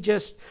that she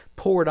just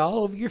poured all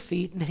over your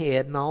feet and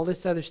head and all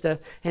this other stuff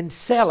and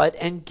sell it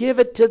and give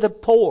it to the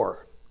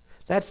poor?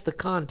 That's the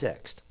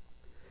context.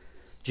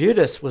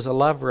 Judas was a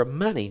lover of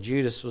money.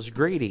 Judas was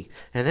greedy.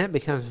 And that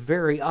becomes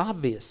very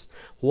obvious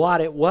what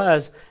it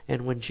was.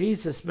 And when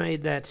Jesus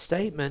made that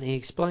statement, he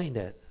explained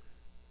it.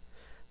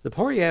 The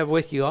poor you have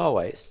with you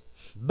always,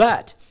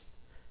 but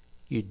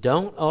you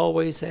don't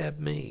always have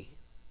me.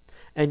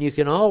 And you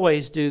can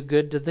always do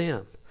good to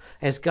them,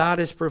 as God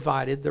has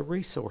provided the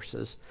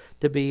resources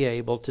to be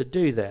able to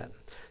do that.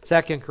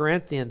 2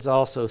 Corinthians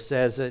also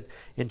says that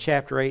in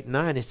chapter 8 and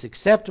 9, it's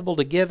acceptable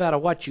to give out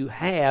of what you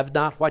have,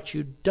 not what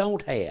you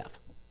don't have.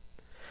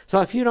 So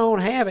if you don't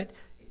have it,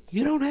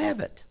 you don't have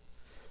it.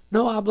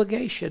 No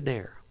obligation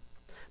there.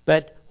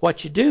 But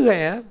what you do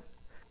have,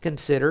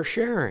 consider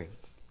sharing.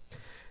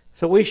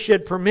 So we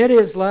should permit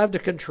His love to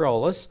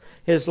control us.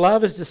 His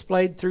love is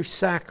displayed through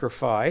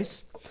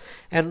sacrifice.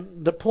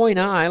 And the point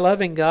I,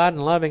 loving God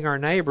and loving our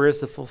neighbor, is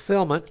the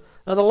fulfillment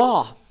of the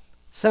law.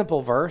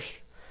 Simple verse.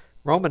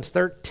 Romans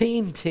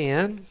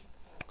 13:10.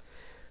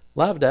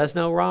 Love does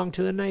no wrong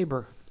to a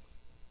neighbor.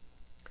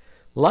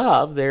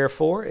 Love,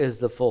 therefore, is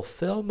the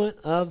fulfillment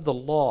of the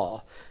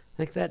law. I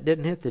think that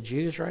didn't hit the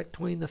Jews right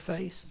between the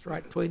face,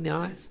 right between the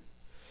eyes.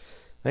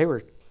 They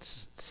were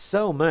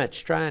so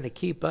much trying to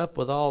keep up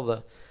with all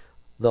the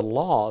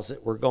laws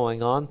that were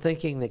going on,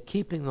 thinking that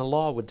keeping the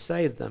law would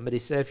save them. But he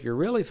said, if you're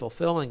really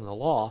fulfilling the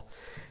law,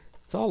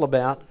 it's all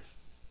about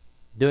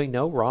doing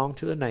no wrong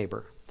to a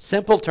neighbor.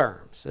 Simple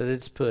terms that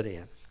it's put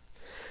in.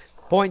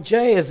 Point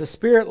J is the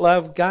Spirit's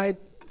love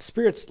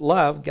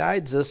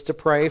guides us to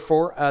pray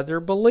for other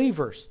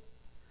believers.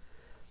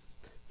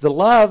 The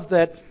love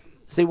that,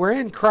 see, we're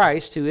in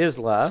Christ, who is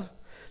love.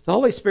 The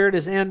Holy Spirit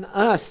is in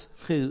us,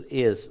 who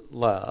is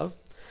love.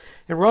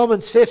 And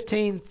Romans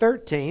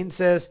 15:13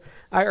 says,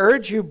 I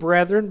urge you,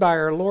 brethren, by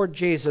our Lord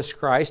Jesus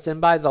Christ and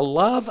by the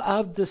love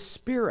of the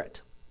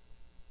Spirit,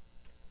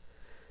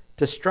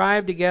 to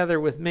strive together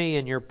with me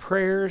in your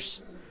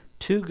prayers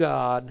to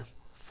God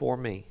for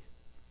me.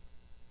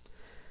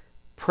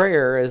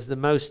 Prayer is the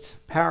most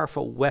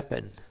powerful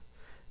weapon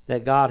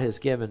that God has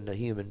given to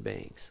human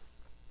beings.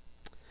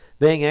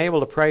 Being able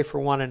to pray for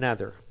one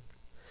another.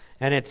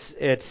 And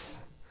it's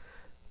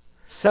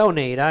so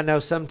neat. I know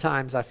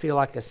sometimes I feel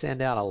like I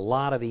send out a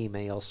lot of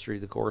emails through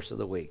the course of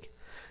the week.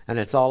 And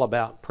it's all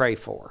about pray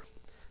for.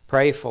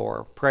 Pray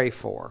for, pray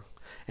for.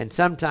 And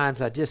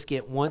sometimes I just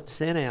get one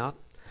sent out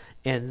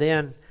and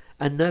then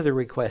another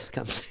request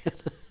comes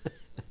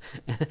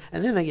in.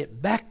 And then they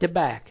get back to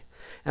back.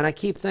 And I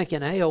keep thinking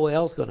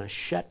AOL's going to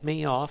shut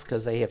me off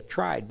because they have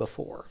tried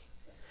before.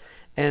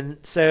 And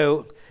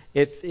so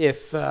if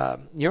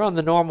you're on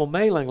the normal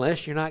mailing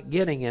list, you're not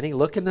getting any.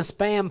 Look in the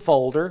spam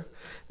folder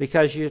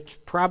because you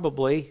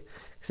probably,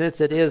 since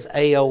it is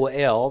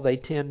AOL, they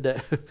tend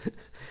to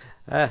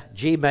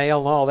Gmail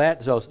and all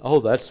that. So,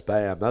 that's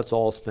spam. That's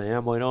all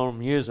spam. We don't want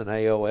them using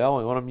AOL.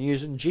 We want them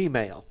using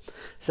Gmail.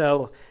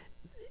 So,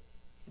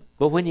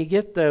 but when you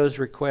get those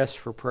requests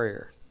for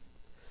prayer,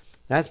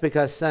 that's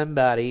because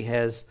somebody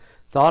has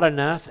thought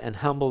enough and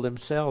humbled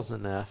themselves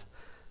enough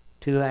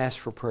to ask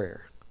for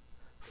prayer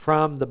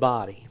from the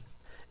body.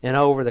 And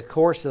over the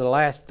course of the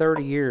last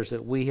 30 years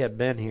that we have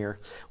been here,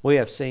 we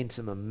have seen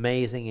some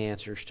amazing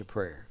answers to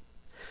prayer.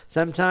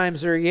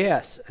 Sometimes they're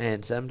yes,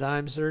 and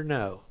sometimes they're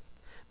no.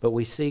 But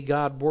we see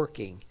God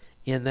working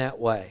in that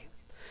way.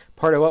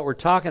 Part of what we're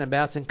talking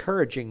about is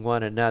encouraging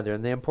one another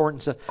and the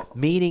importance of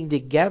meeting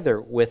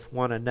together with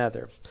one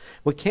another.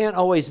 We can't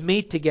always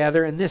meet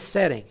together in this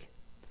setting.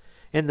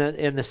 In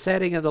the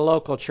setting of the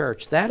local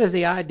church. That is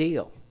the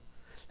ideal.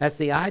 That's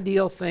the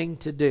ideal thing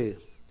to do,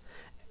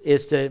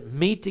 is to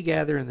meet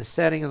together in the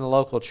setting of the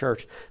local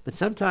church. But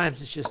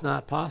sometimes it's just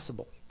not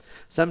possible.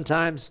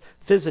 Sometimes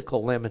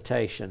physical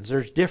limitations.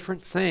 There's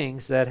different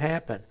things that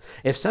happen.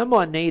 If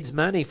someone needs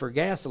money for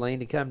gasoline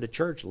to come to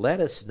church, let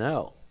us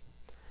know.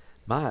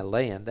 My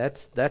land,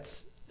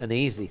 that's an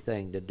easy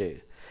thing to do.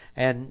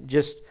 And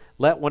just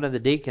let one of the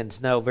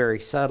deacons know very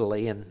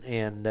subtly,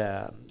 and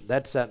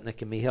that's something that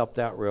can be helped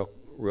out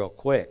real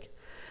quick.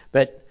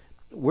 But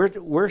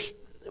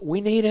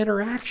we need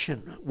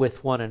interaction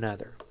with one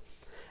another.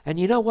 And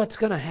you know what's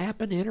going to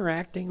happen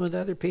interacting with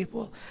other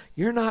people?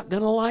 You're not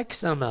going to like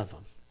some of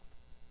them.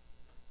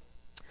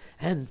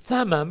 And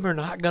some of them are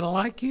not going to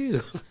like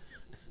you.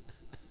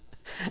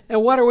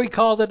 And what are we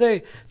called to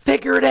do?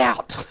 Figure it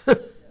out.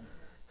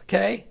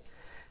 Okay?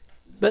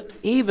 But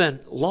even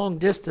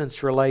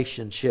long-distance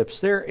relationships,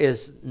 there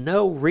is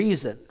no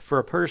reason for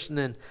a person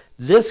in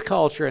this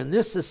culture, in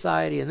this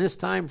society, in this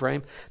time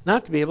frame,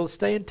 not to be able to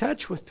stay in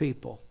touch with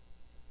people.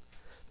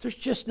 There's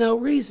just no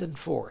reason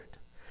for it.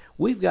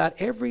 We've got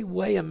every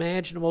way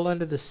imaginable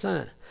under the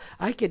sun.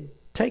 I could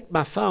take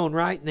my phone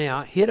right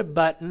now, hit a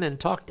button, and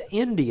talk to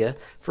India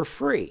for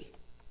free.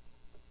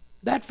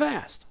 That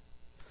fast.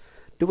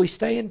 Do we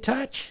stay in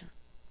touch?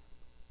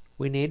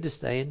 We need to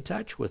stay in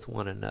touch with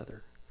one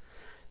another.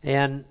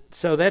 And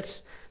so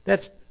that's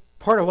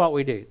part of what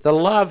we do. The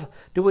love,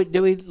 do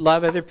we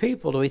love other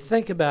people? Do we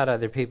think about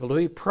other people? Do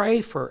we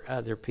pray for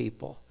other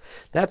people?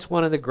 That's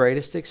one of the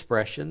greatest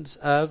expressions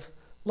of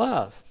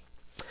love.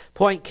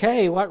 Point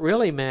K, what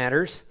really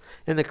matters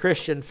in the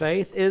Christian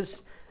faith is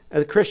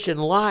the Christian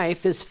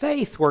life is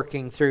faith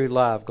working through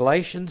love.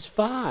 Galatians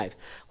 5.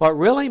 What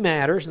really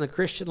matters in the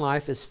Christian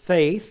life is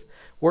faith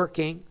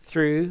working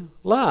through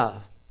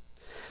love.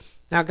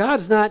 Now,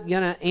 God's not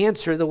going to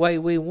answer the way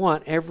we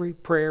want every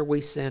prayer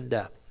we send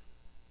up.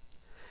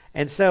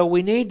 And so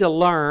we need to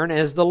learn,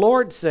 as the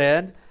Lord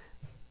said,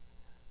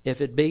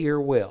 if it be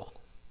your will.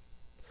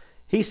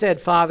 He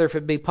said, Father, if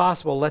it be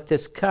possible, let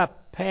this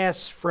cup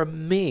pass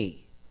from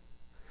me.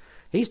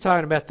 He's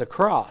talking about the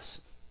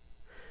cross.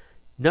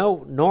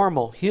 No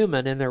normal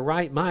human in their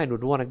right mind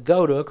would want to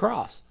go to a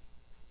cross.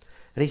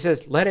 And he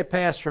says, let it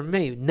pass from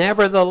me.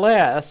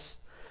 Nevertheless,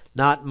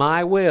 not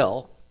my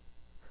will,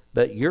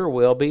 but your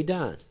will be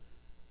done.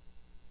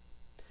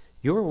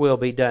 Your will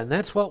be done.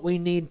 That's what we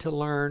need to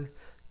learn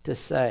to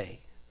say.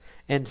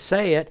 And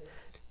say it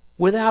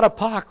without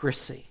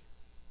hypocrisy.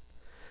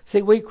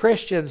 See, we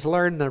Christians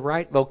learn the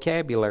right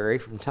vocabulary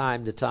from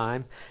time to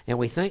time, and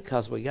we think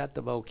because we got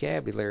the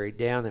vocabulary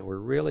down that we're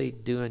really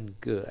doing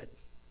good.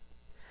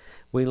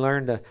 We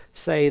learn to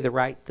say the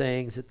right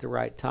things at the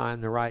right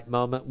time, the right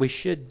moment. We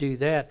should do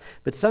that,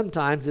 but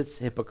sometimes it's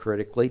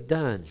hypocritically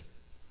done.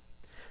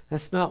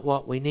 That's not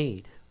what we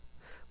need.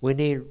 We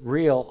need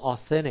real,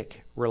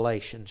 authentic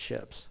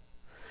relationships.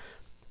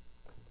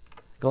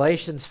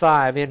 Galatians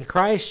 5, in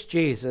Christ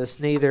Jesus,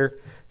 neither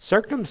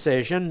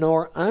circumcision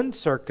nor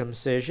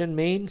uncircumcision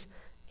means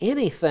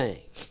anything.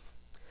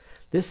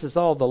 This is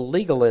all the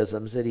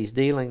legalisms that he's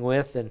dealing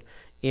with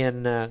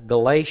in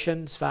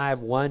Galatians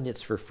 5:1.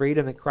 It's for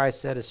freedom that Christ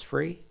set us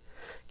free.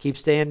 Keep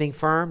standing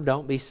firm.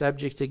 Don't be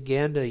subject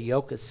again to a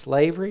yoke of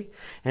slavery.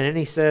 And then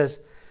he says,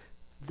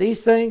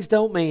 these things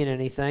don't mean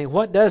anything.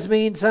 What does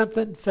mean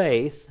something?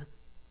 Faith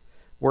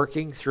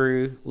working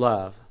through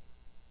love.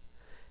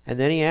 And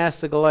then he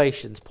asks the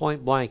Galatians,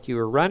 point blank, you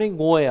were running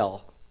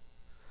well.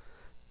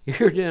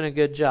 You're doing a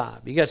good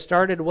job. You got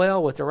started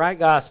well with the right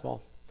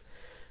gospel.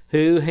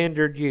 Who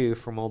hindered you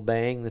from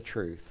obeying the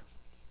truth?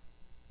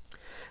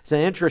 It's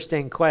an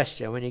interesting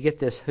question. When you get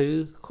this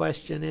who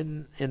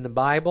question in the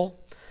Bible,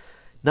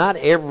 not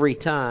every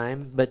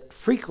time, but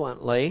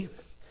frequently,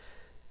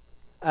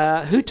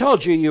 who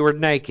told you you were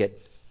naked?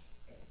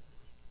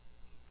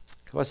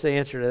 What's the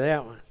answer to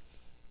that one?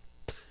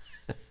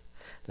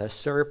 The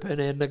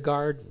serpent in the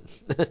garden.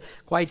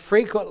 Quite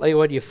frequently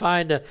when you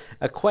find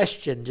a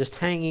question just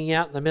hanging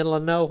out in the middle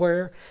of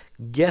nowhere,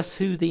 guess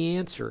who the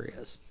answer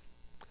is?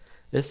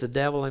 It's the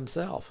devil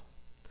himself.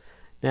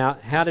 Now,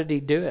 how did he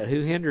do it? Who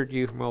hindered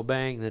you from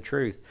obeying the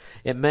truth?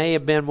 It may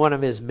have been one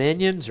of his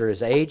minions or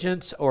his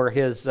agents or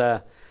his,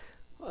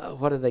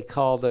 what do they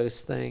call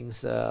those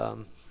things?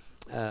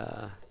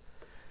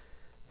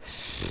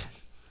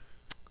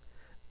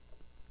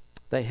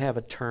 They have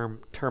a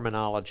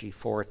terminology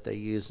for it they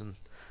use in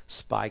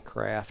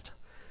spycraft.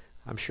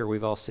 I'm sure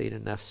we've all seen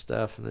enough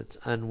stuff, and it's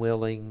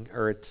unwilling,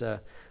 or it's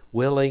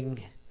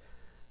willing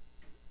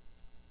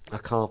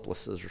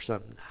accomplices or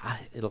something.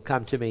 It'll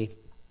come to me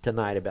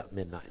tonight about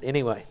midnight.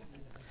 Anyway,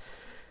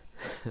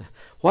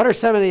 what are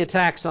some of the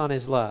attacks on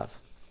his love?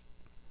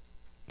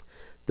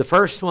 The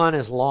first one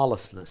is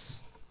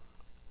lawlessness.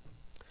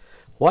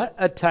 What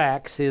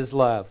attacks his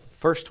love?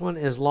 First one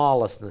is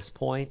lawlessness.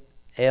 Point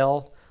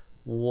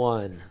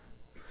L1.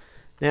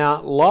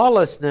 Now,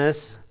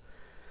 lawlessness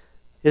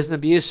is an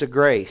abuse of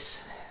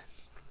grace.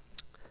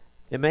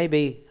 It may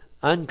be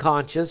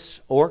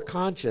unconscious or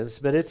conscious,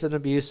 but it's an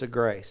abuse of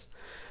grace.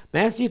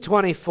 Matthew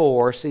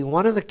 24, see,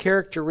 one of the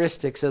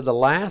characteristics of the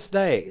last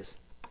days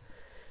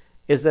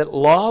is that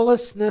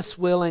lawlessness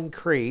will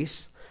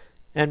increase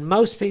and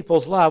most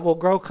people's love will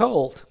grow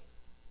cold.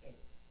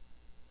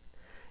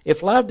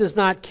 If love does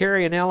not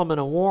carry an element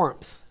of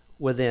warmth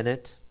within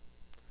it,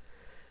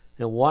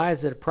 then why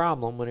is it a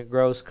problem when it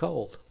grows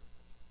cold?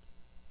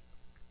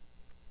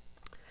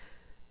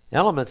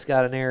 Element's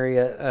got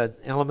an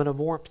element of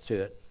warmth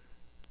to it.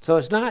 So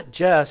it's not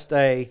just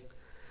a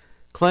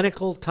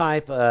clinical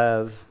type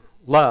of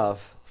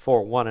love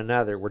for one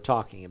another we're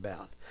talking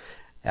about.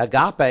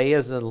 Agape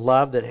is a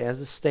love that has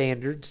the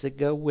standards that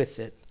go with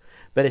it.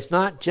 But it's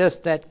not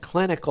just that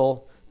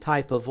clinical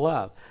type of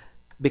love.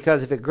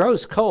 Because if it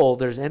grows cold,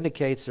 there's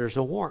indicates there's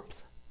a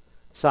warmth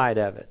side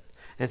of it.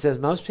 And it says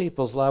most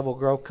people's love will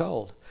grow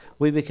cold.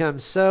 We become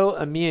so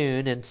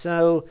immune and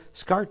so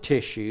scar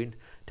tissued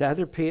to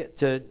other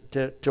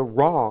to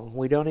wrong.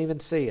 We don't even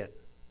see it.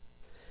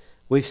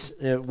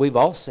 We've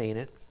all seen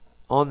it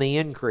on the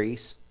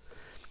increase.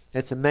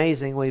 It's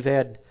amazing. We've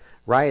had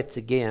riots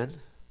again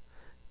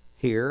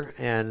here,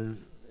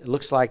 and it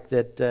looks like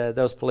that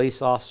those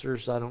police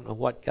officers, I don't know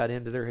what got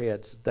into their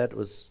heads. That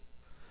was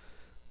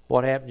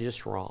what happened,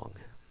 just wrong.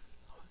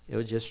 It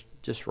was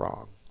just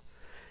wrong.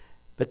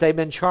 But they've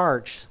been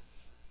charged.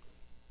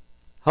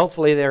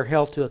 Hopefully they're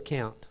held to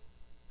account.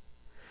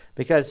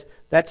 Because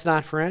that's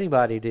not for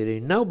anybody to do.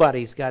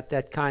 Nobody's got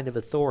that kind of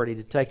authority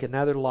to take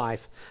another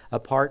life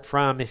apart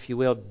from, if you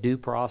will, due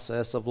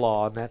process of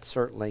law, and that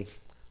certainly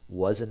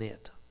wasn't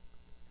it.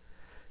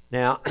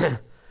 Now,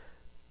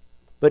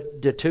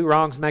 but do two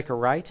wrongs make a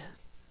right?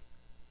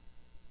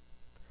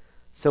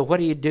 So what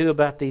do you do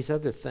about these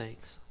other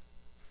things?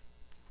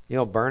 You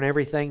know, burn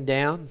everything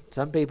down?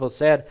 Some people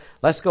said,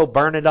 let's go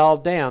burn it all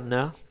down.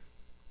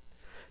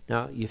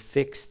 No, you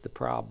fix the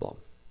problem.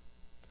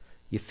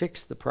 You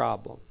fix the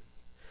problem.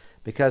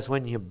 Because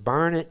when you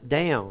burn it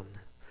down,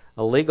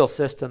 a legal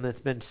system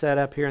that's been set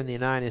up here in the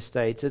United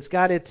States, it's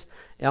got its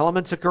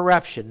elements of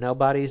corruption.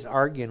 Nobody's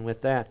arguing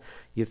with that.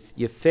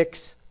 You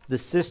fix the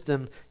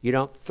system. You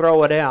don't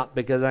throw it out,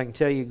 because I can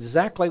tell you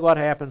exactly what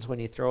happens when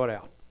you throw it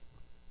out.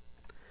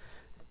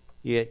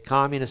 You get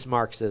communist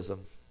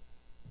Marxism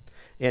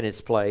in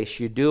its place.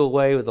 You do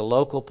away with the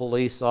local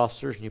police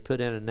officers and you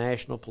put in a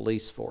national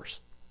police force.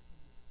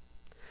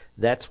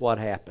 That's what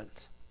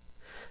happens.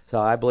 So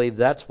I believe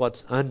that's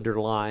what's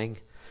underlying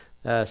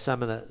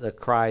some of the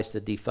cries to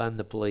defund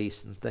the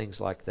police and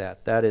things like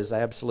that. That is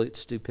absolute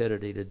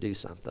stupidity to do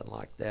something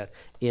like that,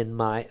 in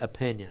my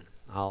opinion.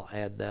 I'll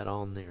add that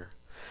on there.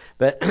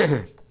 But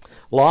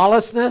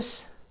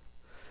lawlessness,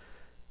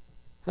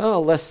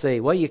 let's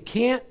see. Well, you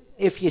can't,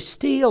 if you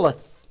steal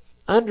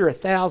under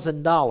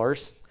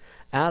 $1,000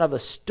 out of a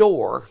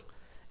store,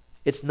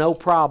 it's no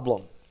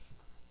problem.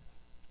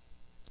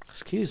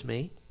 Excuse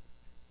me.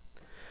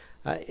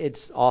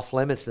 It's off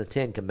limits to the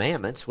Ten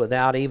Commandments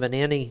without even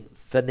any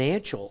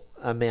financial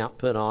amount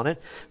put on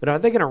it. But are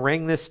they going to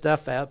ring this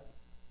stuff out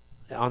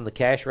on the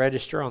cash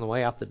register on the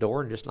way out the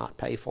door and just not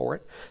pay for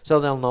it?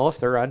 So they'll know if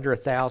they're under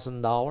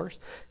 $1,000.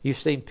 You've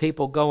seen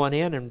people going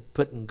in and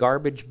putting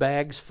garbage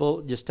bags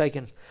full, just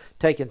taking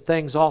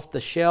things off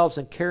the shelves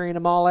and carrying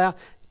them all out.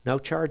 No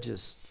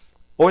charges.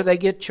 Or they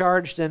get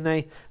charged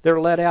and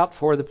they're let out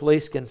before the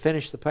police can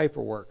finish the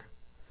paperwork.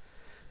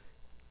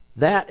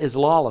 That is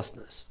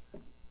lawlessness.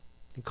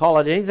 You call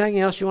it anything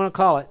else you want to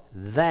call it.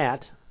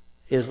 That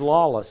is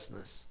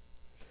lawlessness.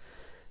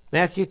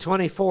 Matthew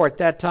 24, at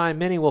that time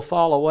many will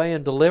fall away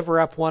and deliver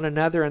up one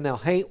another, and they'll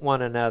hate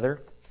one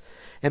another.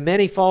 And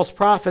many false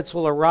prophets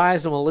will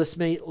arise and will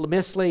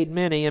mislead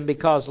many, and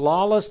because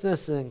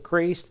lawlessness is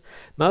increased,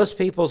 most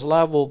people's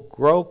love will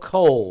grow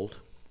cold.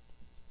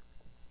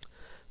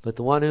 But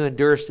the one who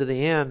endures to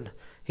the end,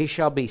 he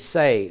shall be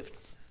saved.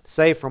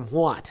 Saved from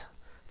what?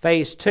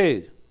 Phase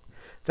 2.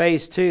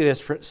 Phase 2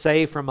 is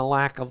saved from a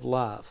lack of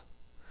love.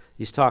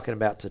 He's talking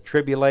about, it's a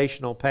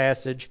tribulational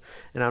passage,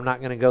 and I'm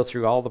not going to go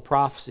through all the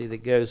prophecy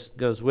that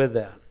goes with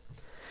that.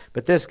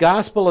 But this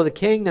gospel of the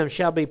kingdom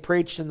shall be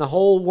preached in the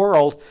whole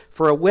world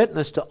for a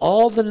witness to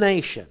all the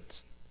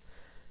nations.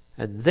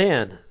 And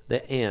then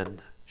the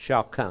end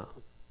shall come.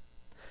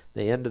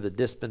 The end of the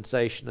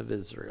dispensation of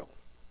Israel.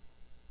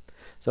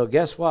 So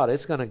guess what?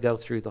 It's going to go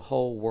through the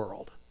whole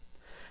world.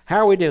 How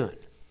are we doing?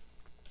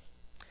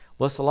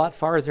 Well, it's a lot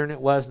farther than it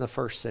was in the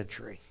first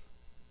century.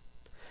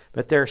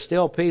 But there are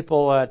still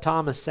people,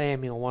 Thomas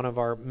Samuel, one of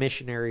our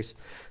missionaries,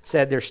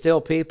 said there's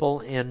still people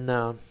in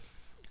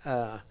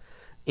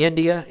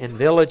India, in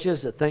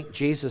villages, that think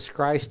Jesus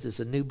Christ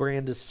is a new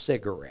brand of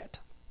cigarette.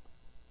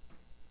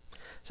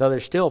 So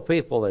there's still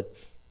people that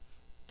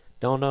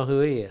don't know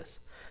who he is,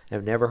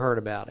 have never heard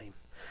about him.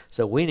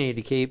 So we need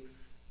to keep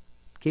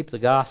the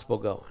gospel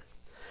going.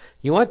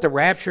 You want the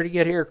rapture to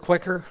get here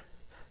quicker?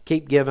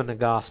 Keep giving the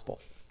gospel.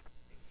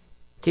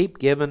 Keep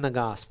giving the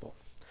gospel.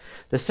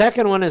 The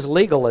second one is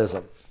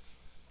legalism.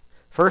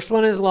 First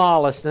one is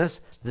lawlessness.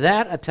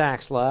 That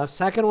attacks love.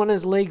 Second one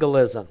is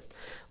legalism.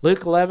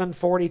 Luke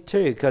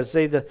 11:42. Because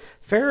see, the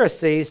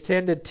Pharisees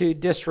tended to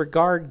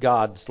disregard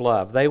God's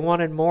love. They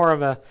wanted more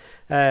of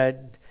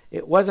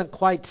it wasn't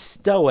quite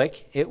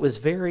stoic. It was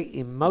very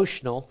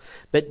emotional.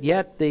 But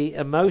yet the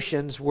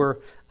emotions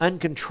were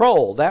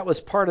uncontrolled. That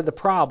was part of the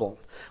problem.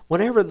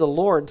 Whenever the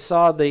Lord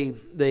saw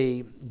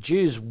the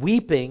Jews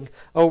weeping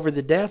over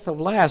the death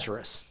of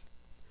Lazarus,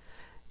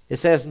 it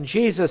says, and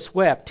Jesus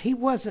wept. He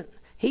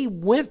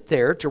went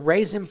there to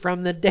raise him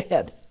from the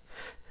dead.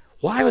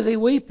 Why was he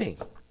weeping?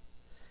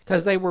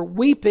 Because they were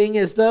weeping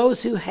as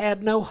those who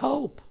had no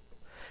hope.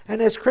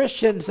 And as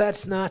Christians,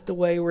 that's not the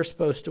way we're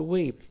supposed to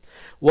weep.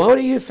 Woe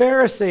to you,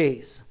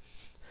 Pharisees!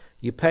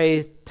 You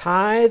pay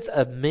tithe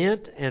of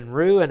mint and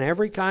rue and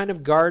every kind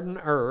of garden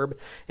herb,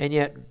 and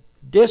yet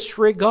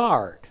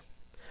disregard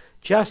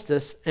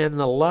justice and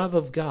the love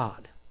of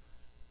God.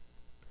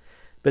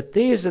 But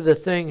these are the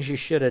things you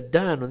should have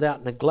done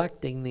without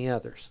neglecting the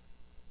others.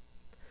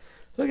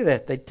 Look at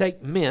that. They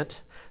take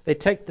mint. they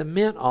take the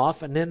mint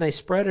off and then they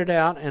spread it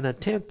out and a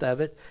tenth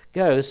of it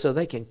goes so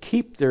they can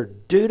keep their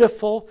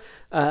dutiful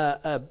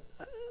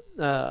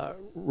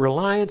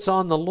reliance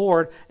on the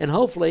Lord and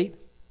hopefully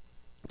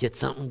get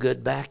something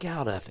good back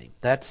out of him.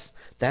 That's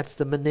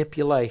the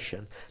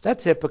manipulation.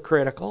 That's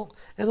hypocritical,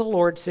 and the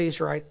Lord sees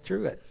right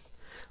through it.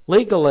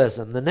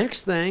 Legalism. The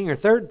next thing, or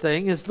third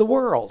thing, is the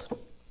world.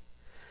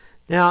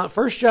 Now,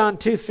 1 John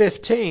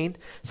 2:15,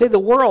 say the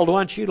world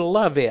wants you to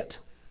love it.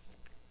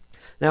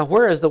 Now,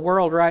 where is the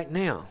world right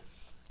now?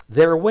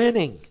 They're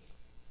winning.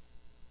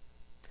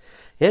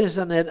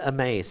 Isn't it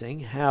amazing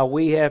how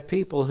we have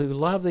people who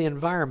love the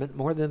environment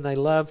more than they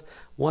love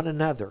one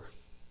another?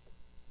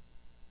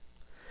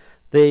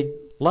 The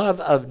love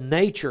of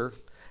nature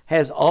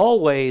has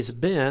always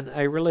been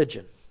a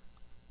religion.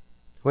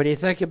 When you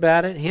think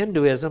about it,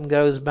 Hinduism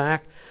goes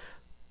back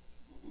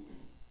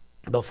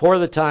before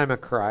the time of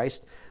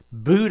Christ.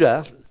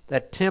 Buddha,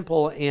 that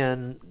temple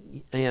in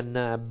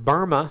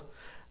Burma,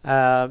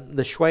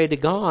 the Shui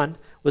Dagon,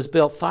 was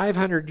built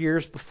 500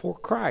 years before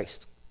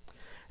Christ.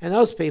 And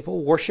those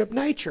people worship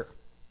nature.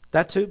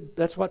 That's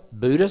what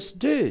Buddhists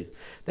do.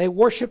 They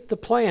worship the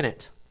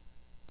planet.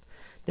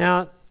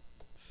 Now,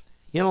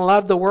 you know,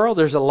 love the world.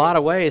 There's a lot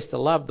of ways to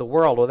love the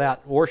world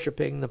without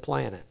worshiping the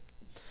planet.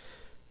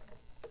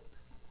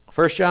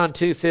 1 John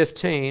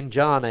 2:15,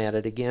 John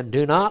added again,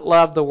 do not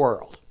love the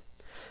world.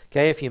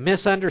 Okay, if you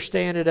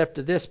misunderstand it up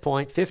to this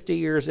point, 50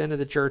 years into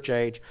the church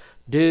age,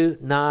 do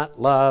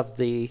not love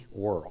the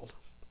world,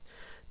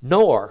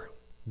 nor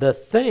the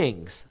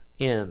things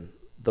in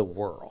the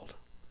world.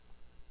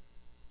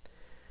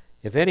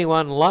 If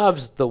anyone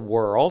loves the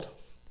world,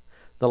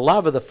 the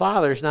love of the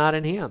Father is not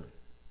in him.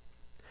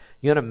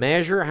 You want to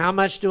measure how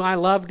much do I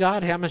love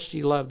God? How much do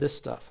you love this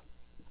stuff?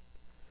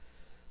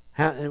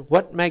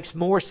 What makes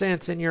more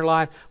sense in your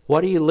life?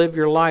 What do you live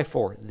your life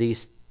for?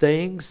 These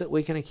things that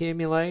we can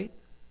accumulate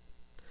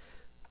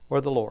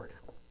or the Lord?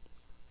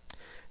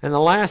 And the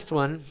last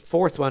one,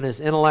 fourth one, is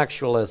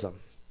intellectualism.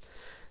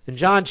 In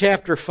John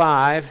chapter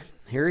 5,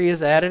 here he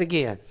is at it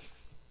again.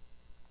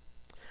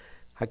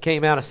 I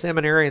came out of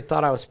seminary and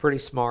thought I was pretty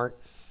smart.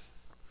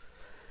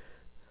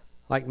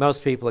 Like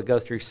most people that go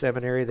through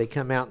seminary, they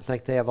come out and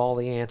think they have all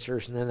the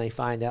answers, and then they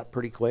find out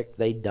pretty quick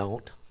they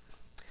don't.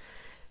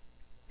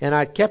 And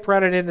I kept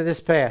running into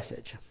this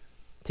passage.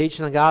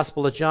 Teaching the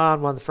Gospel of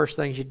John, one of the first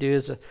things you do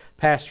as a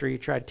pastor, you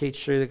try to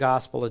teach through the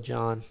Gospel of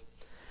John.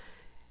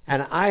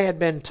 And I had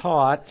been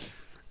taught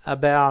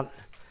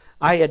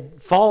I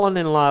had fallen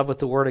in love with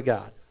the Word of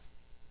God.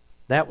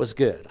 That was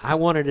good. I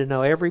wanted to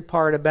know every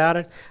part about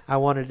it. I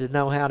wanted to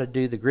know how to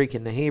do the Greek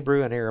and the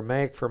Hebrew and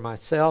Aramaic for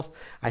myself.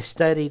 I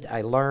studied,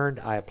 I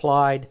learned, I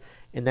applied,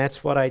 and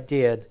that's what I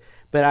did.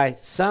 But I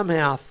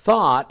somehow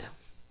thought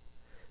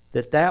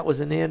that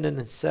was an end in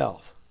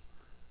itself.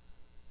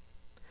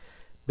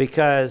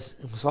 Because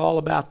it was all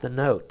about the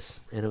notes,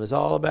 and it was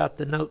all about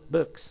the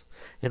notebooks,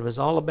 and it was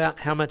all about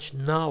how much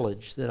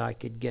knowledge that I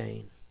could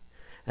gain.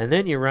 And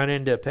then you run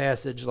into a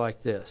passage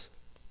like this.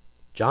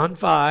 John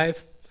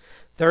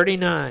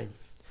 5:39.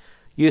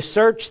 You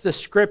search the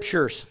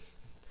Scriptures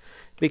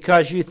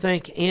because you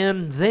think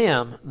in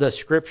them, the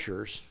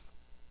Scriptures,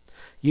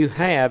 you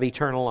have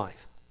eternal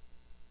life.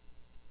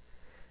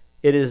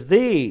 It is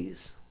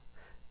these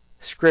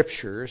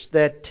Scriptures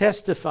that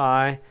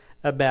testify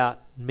about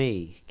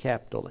me,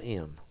 capital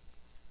M.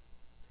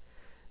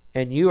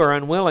 And you are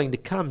unwilling to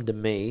come to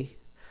me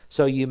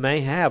so you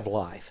may have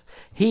life.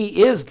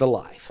 He is the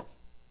life.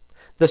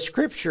 The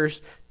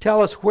Scriptures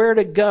tell us where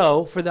to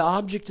go for the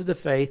object of the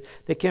faith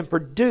that can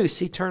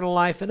produce eternal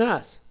life in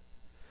us.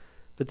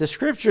 But the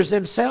Scriptures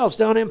themselves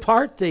don't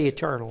impart the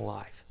eternal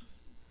life.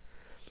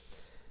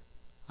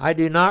 I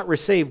do not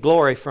receive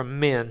glory from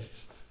men,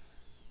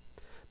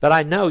 but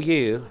I know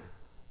you.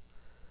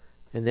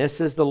 And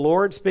this is the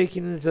Lord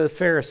speaking to the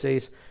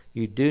Pharisees.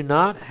 You do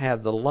not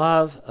have the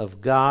love of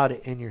God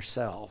in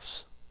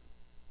yourselves.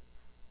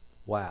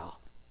 Wow.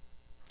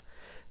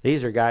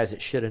 These are guys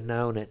that should have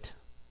known it.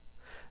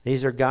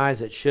 These are guys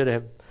that should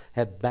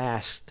have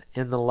basked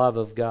in the love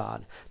of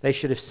God. They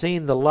should have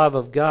seen the love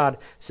of God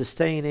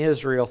sustain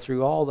Israel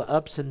through all the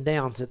ups and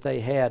downs that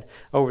they had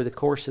over the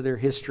course of their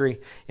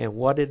history. And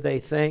what did they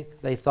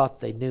think? They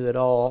thought they knew it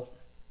all.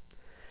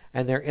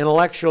 And their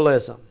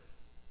intellectualism,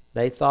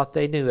 they thought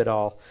they knew it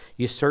all.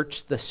 You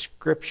search the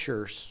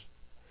Scriptures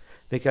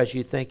because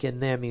you think in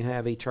them you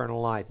have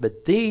eternal life.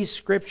 But these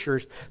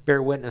Scriptures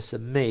bear witness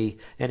of me.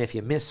 And if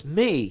you miss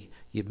me,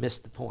 you've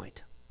missed the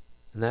point.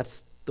 And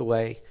that's the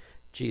way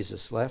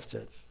Jesus left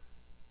it.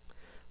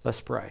 Let's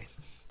pray.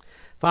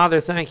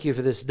 Father, thank you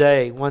for this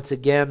day. Once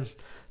again,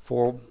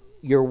 for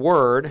your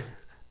word,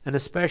 and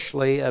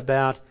especially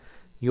about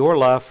your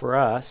love for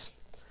us,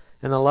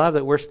 and the love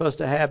that we're supposed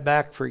to have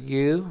back for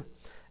you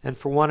and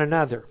for one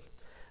another.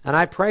 And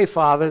I pray,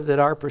 Father, that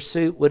our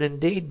pursuit would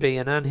indeed be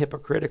an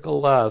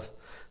unhypocritical love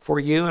for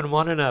you and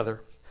one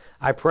another.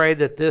 I pray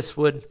that this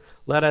would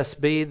let us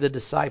be the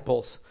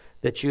disciples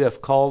that you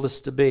have called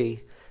us to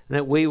be, and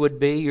that we would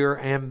be your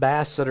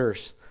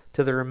ambassadors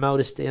to the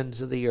remotest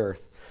ends of the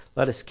earth.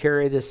 Let us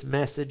carry this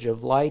message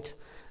of light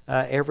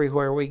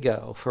everywhere we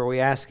go. For we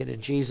ask it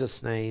in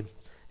Jesus' name.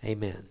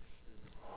 Amen.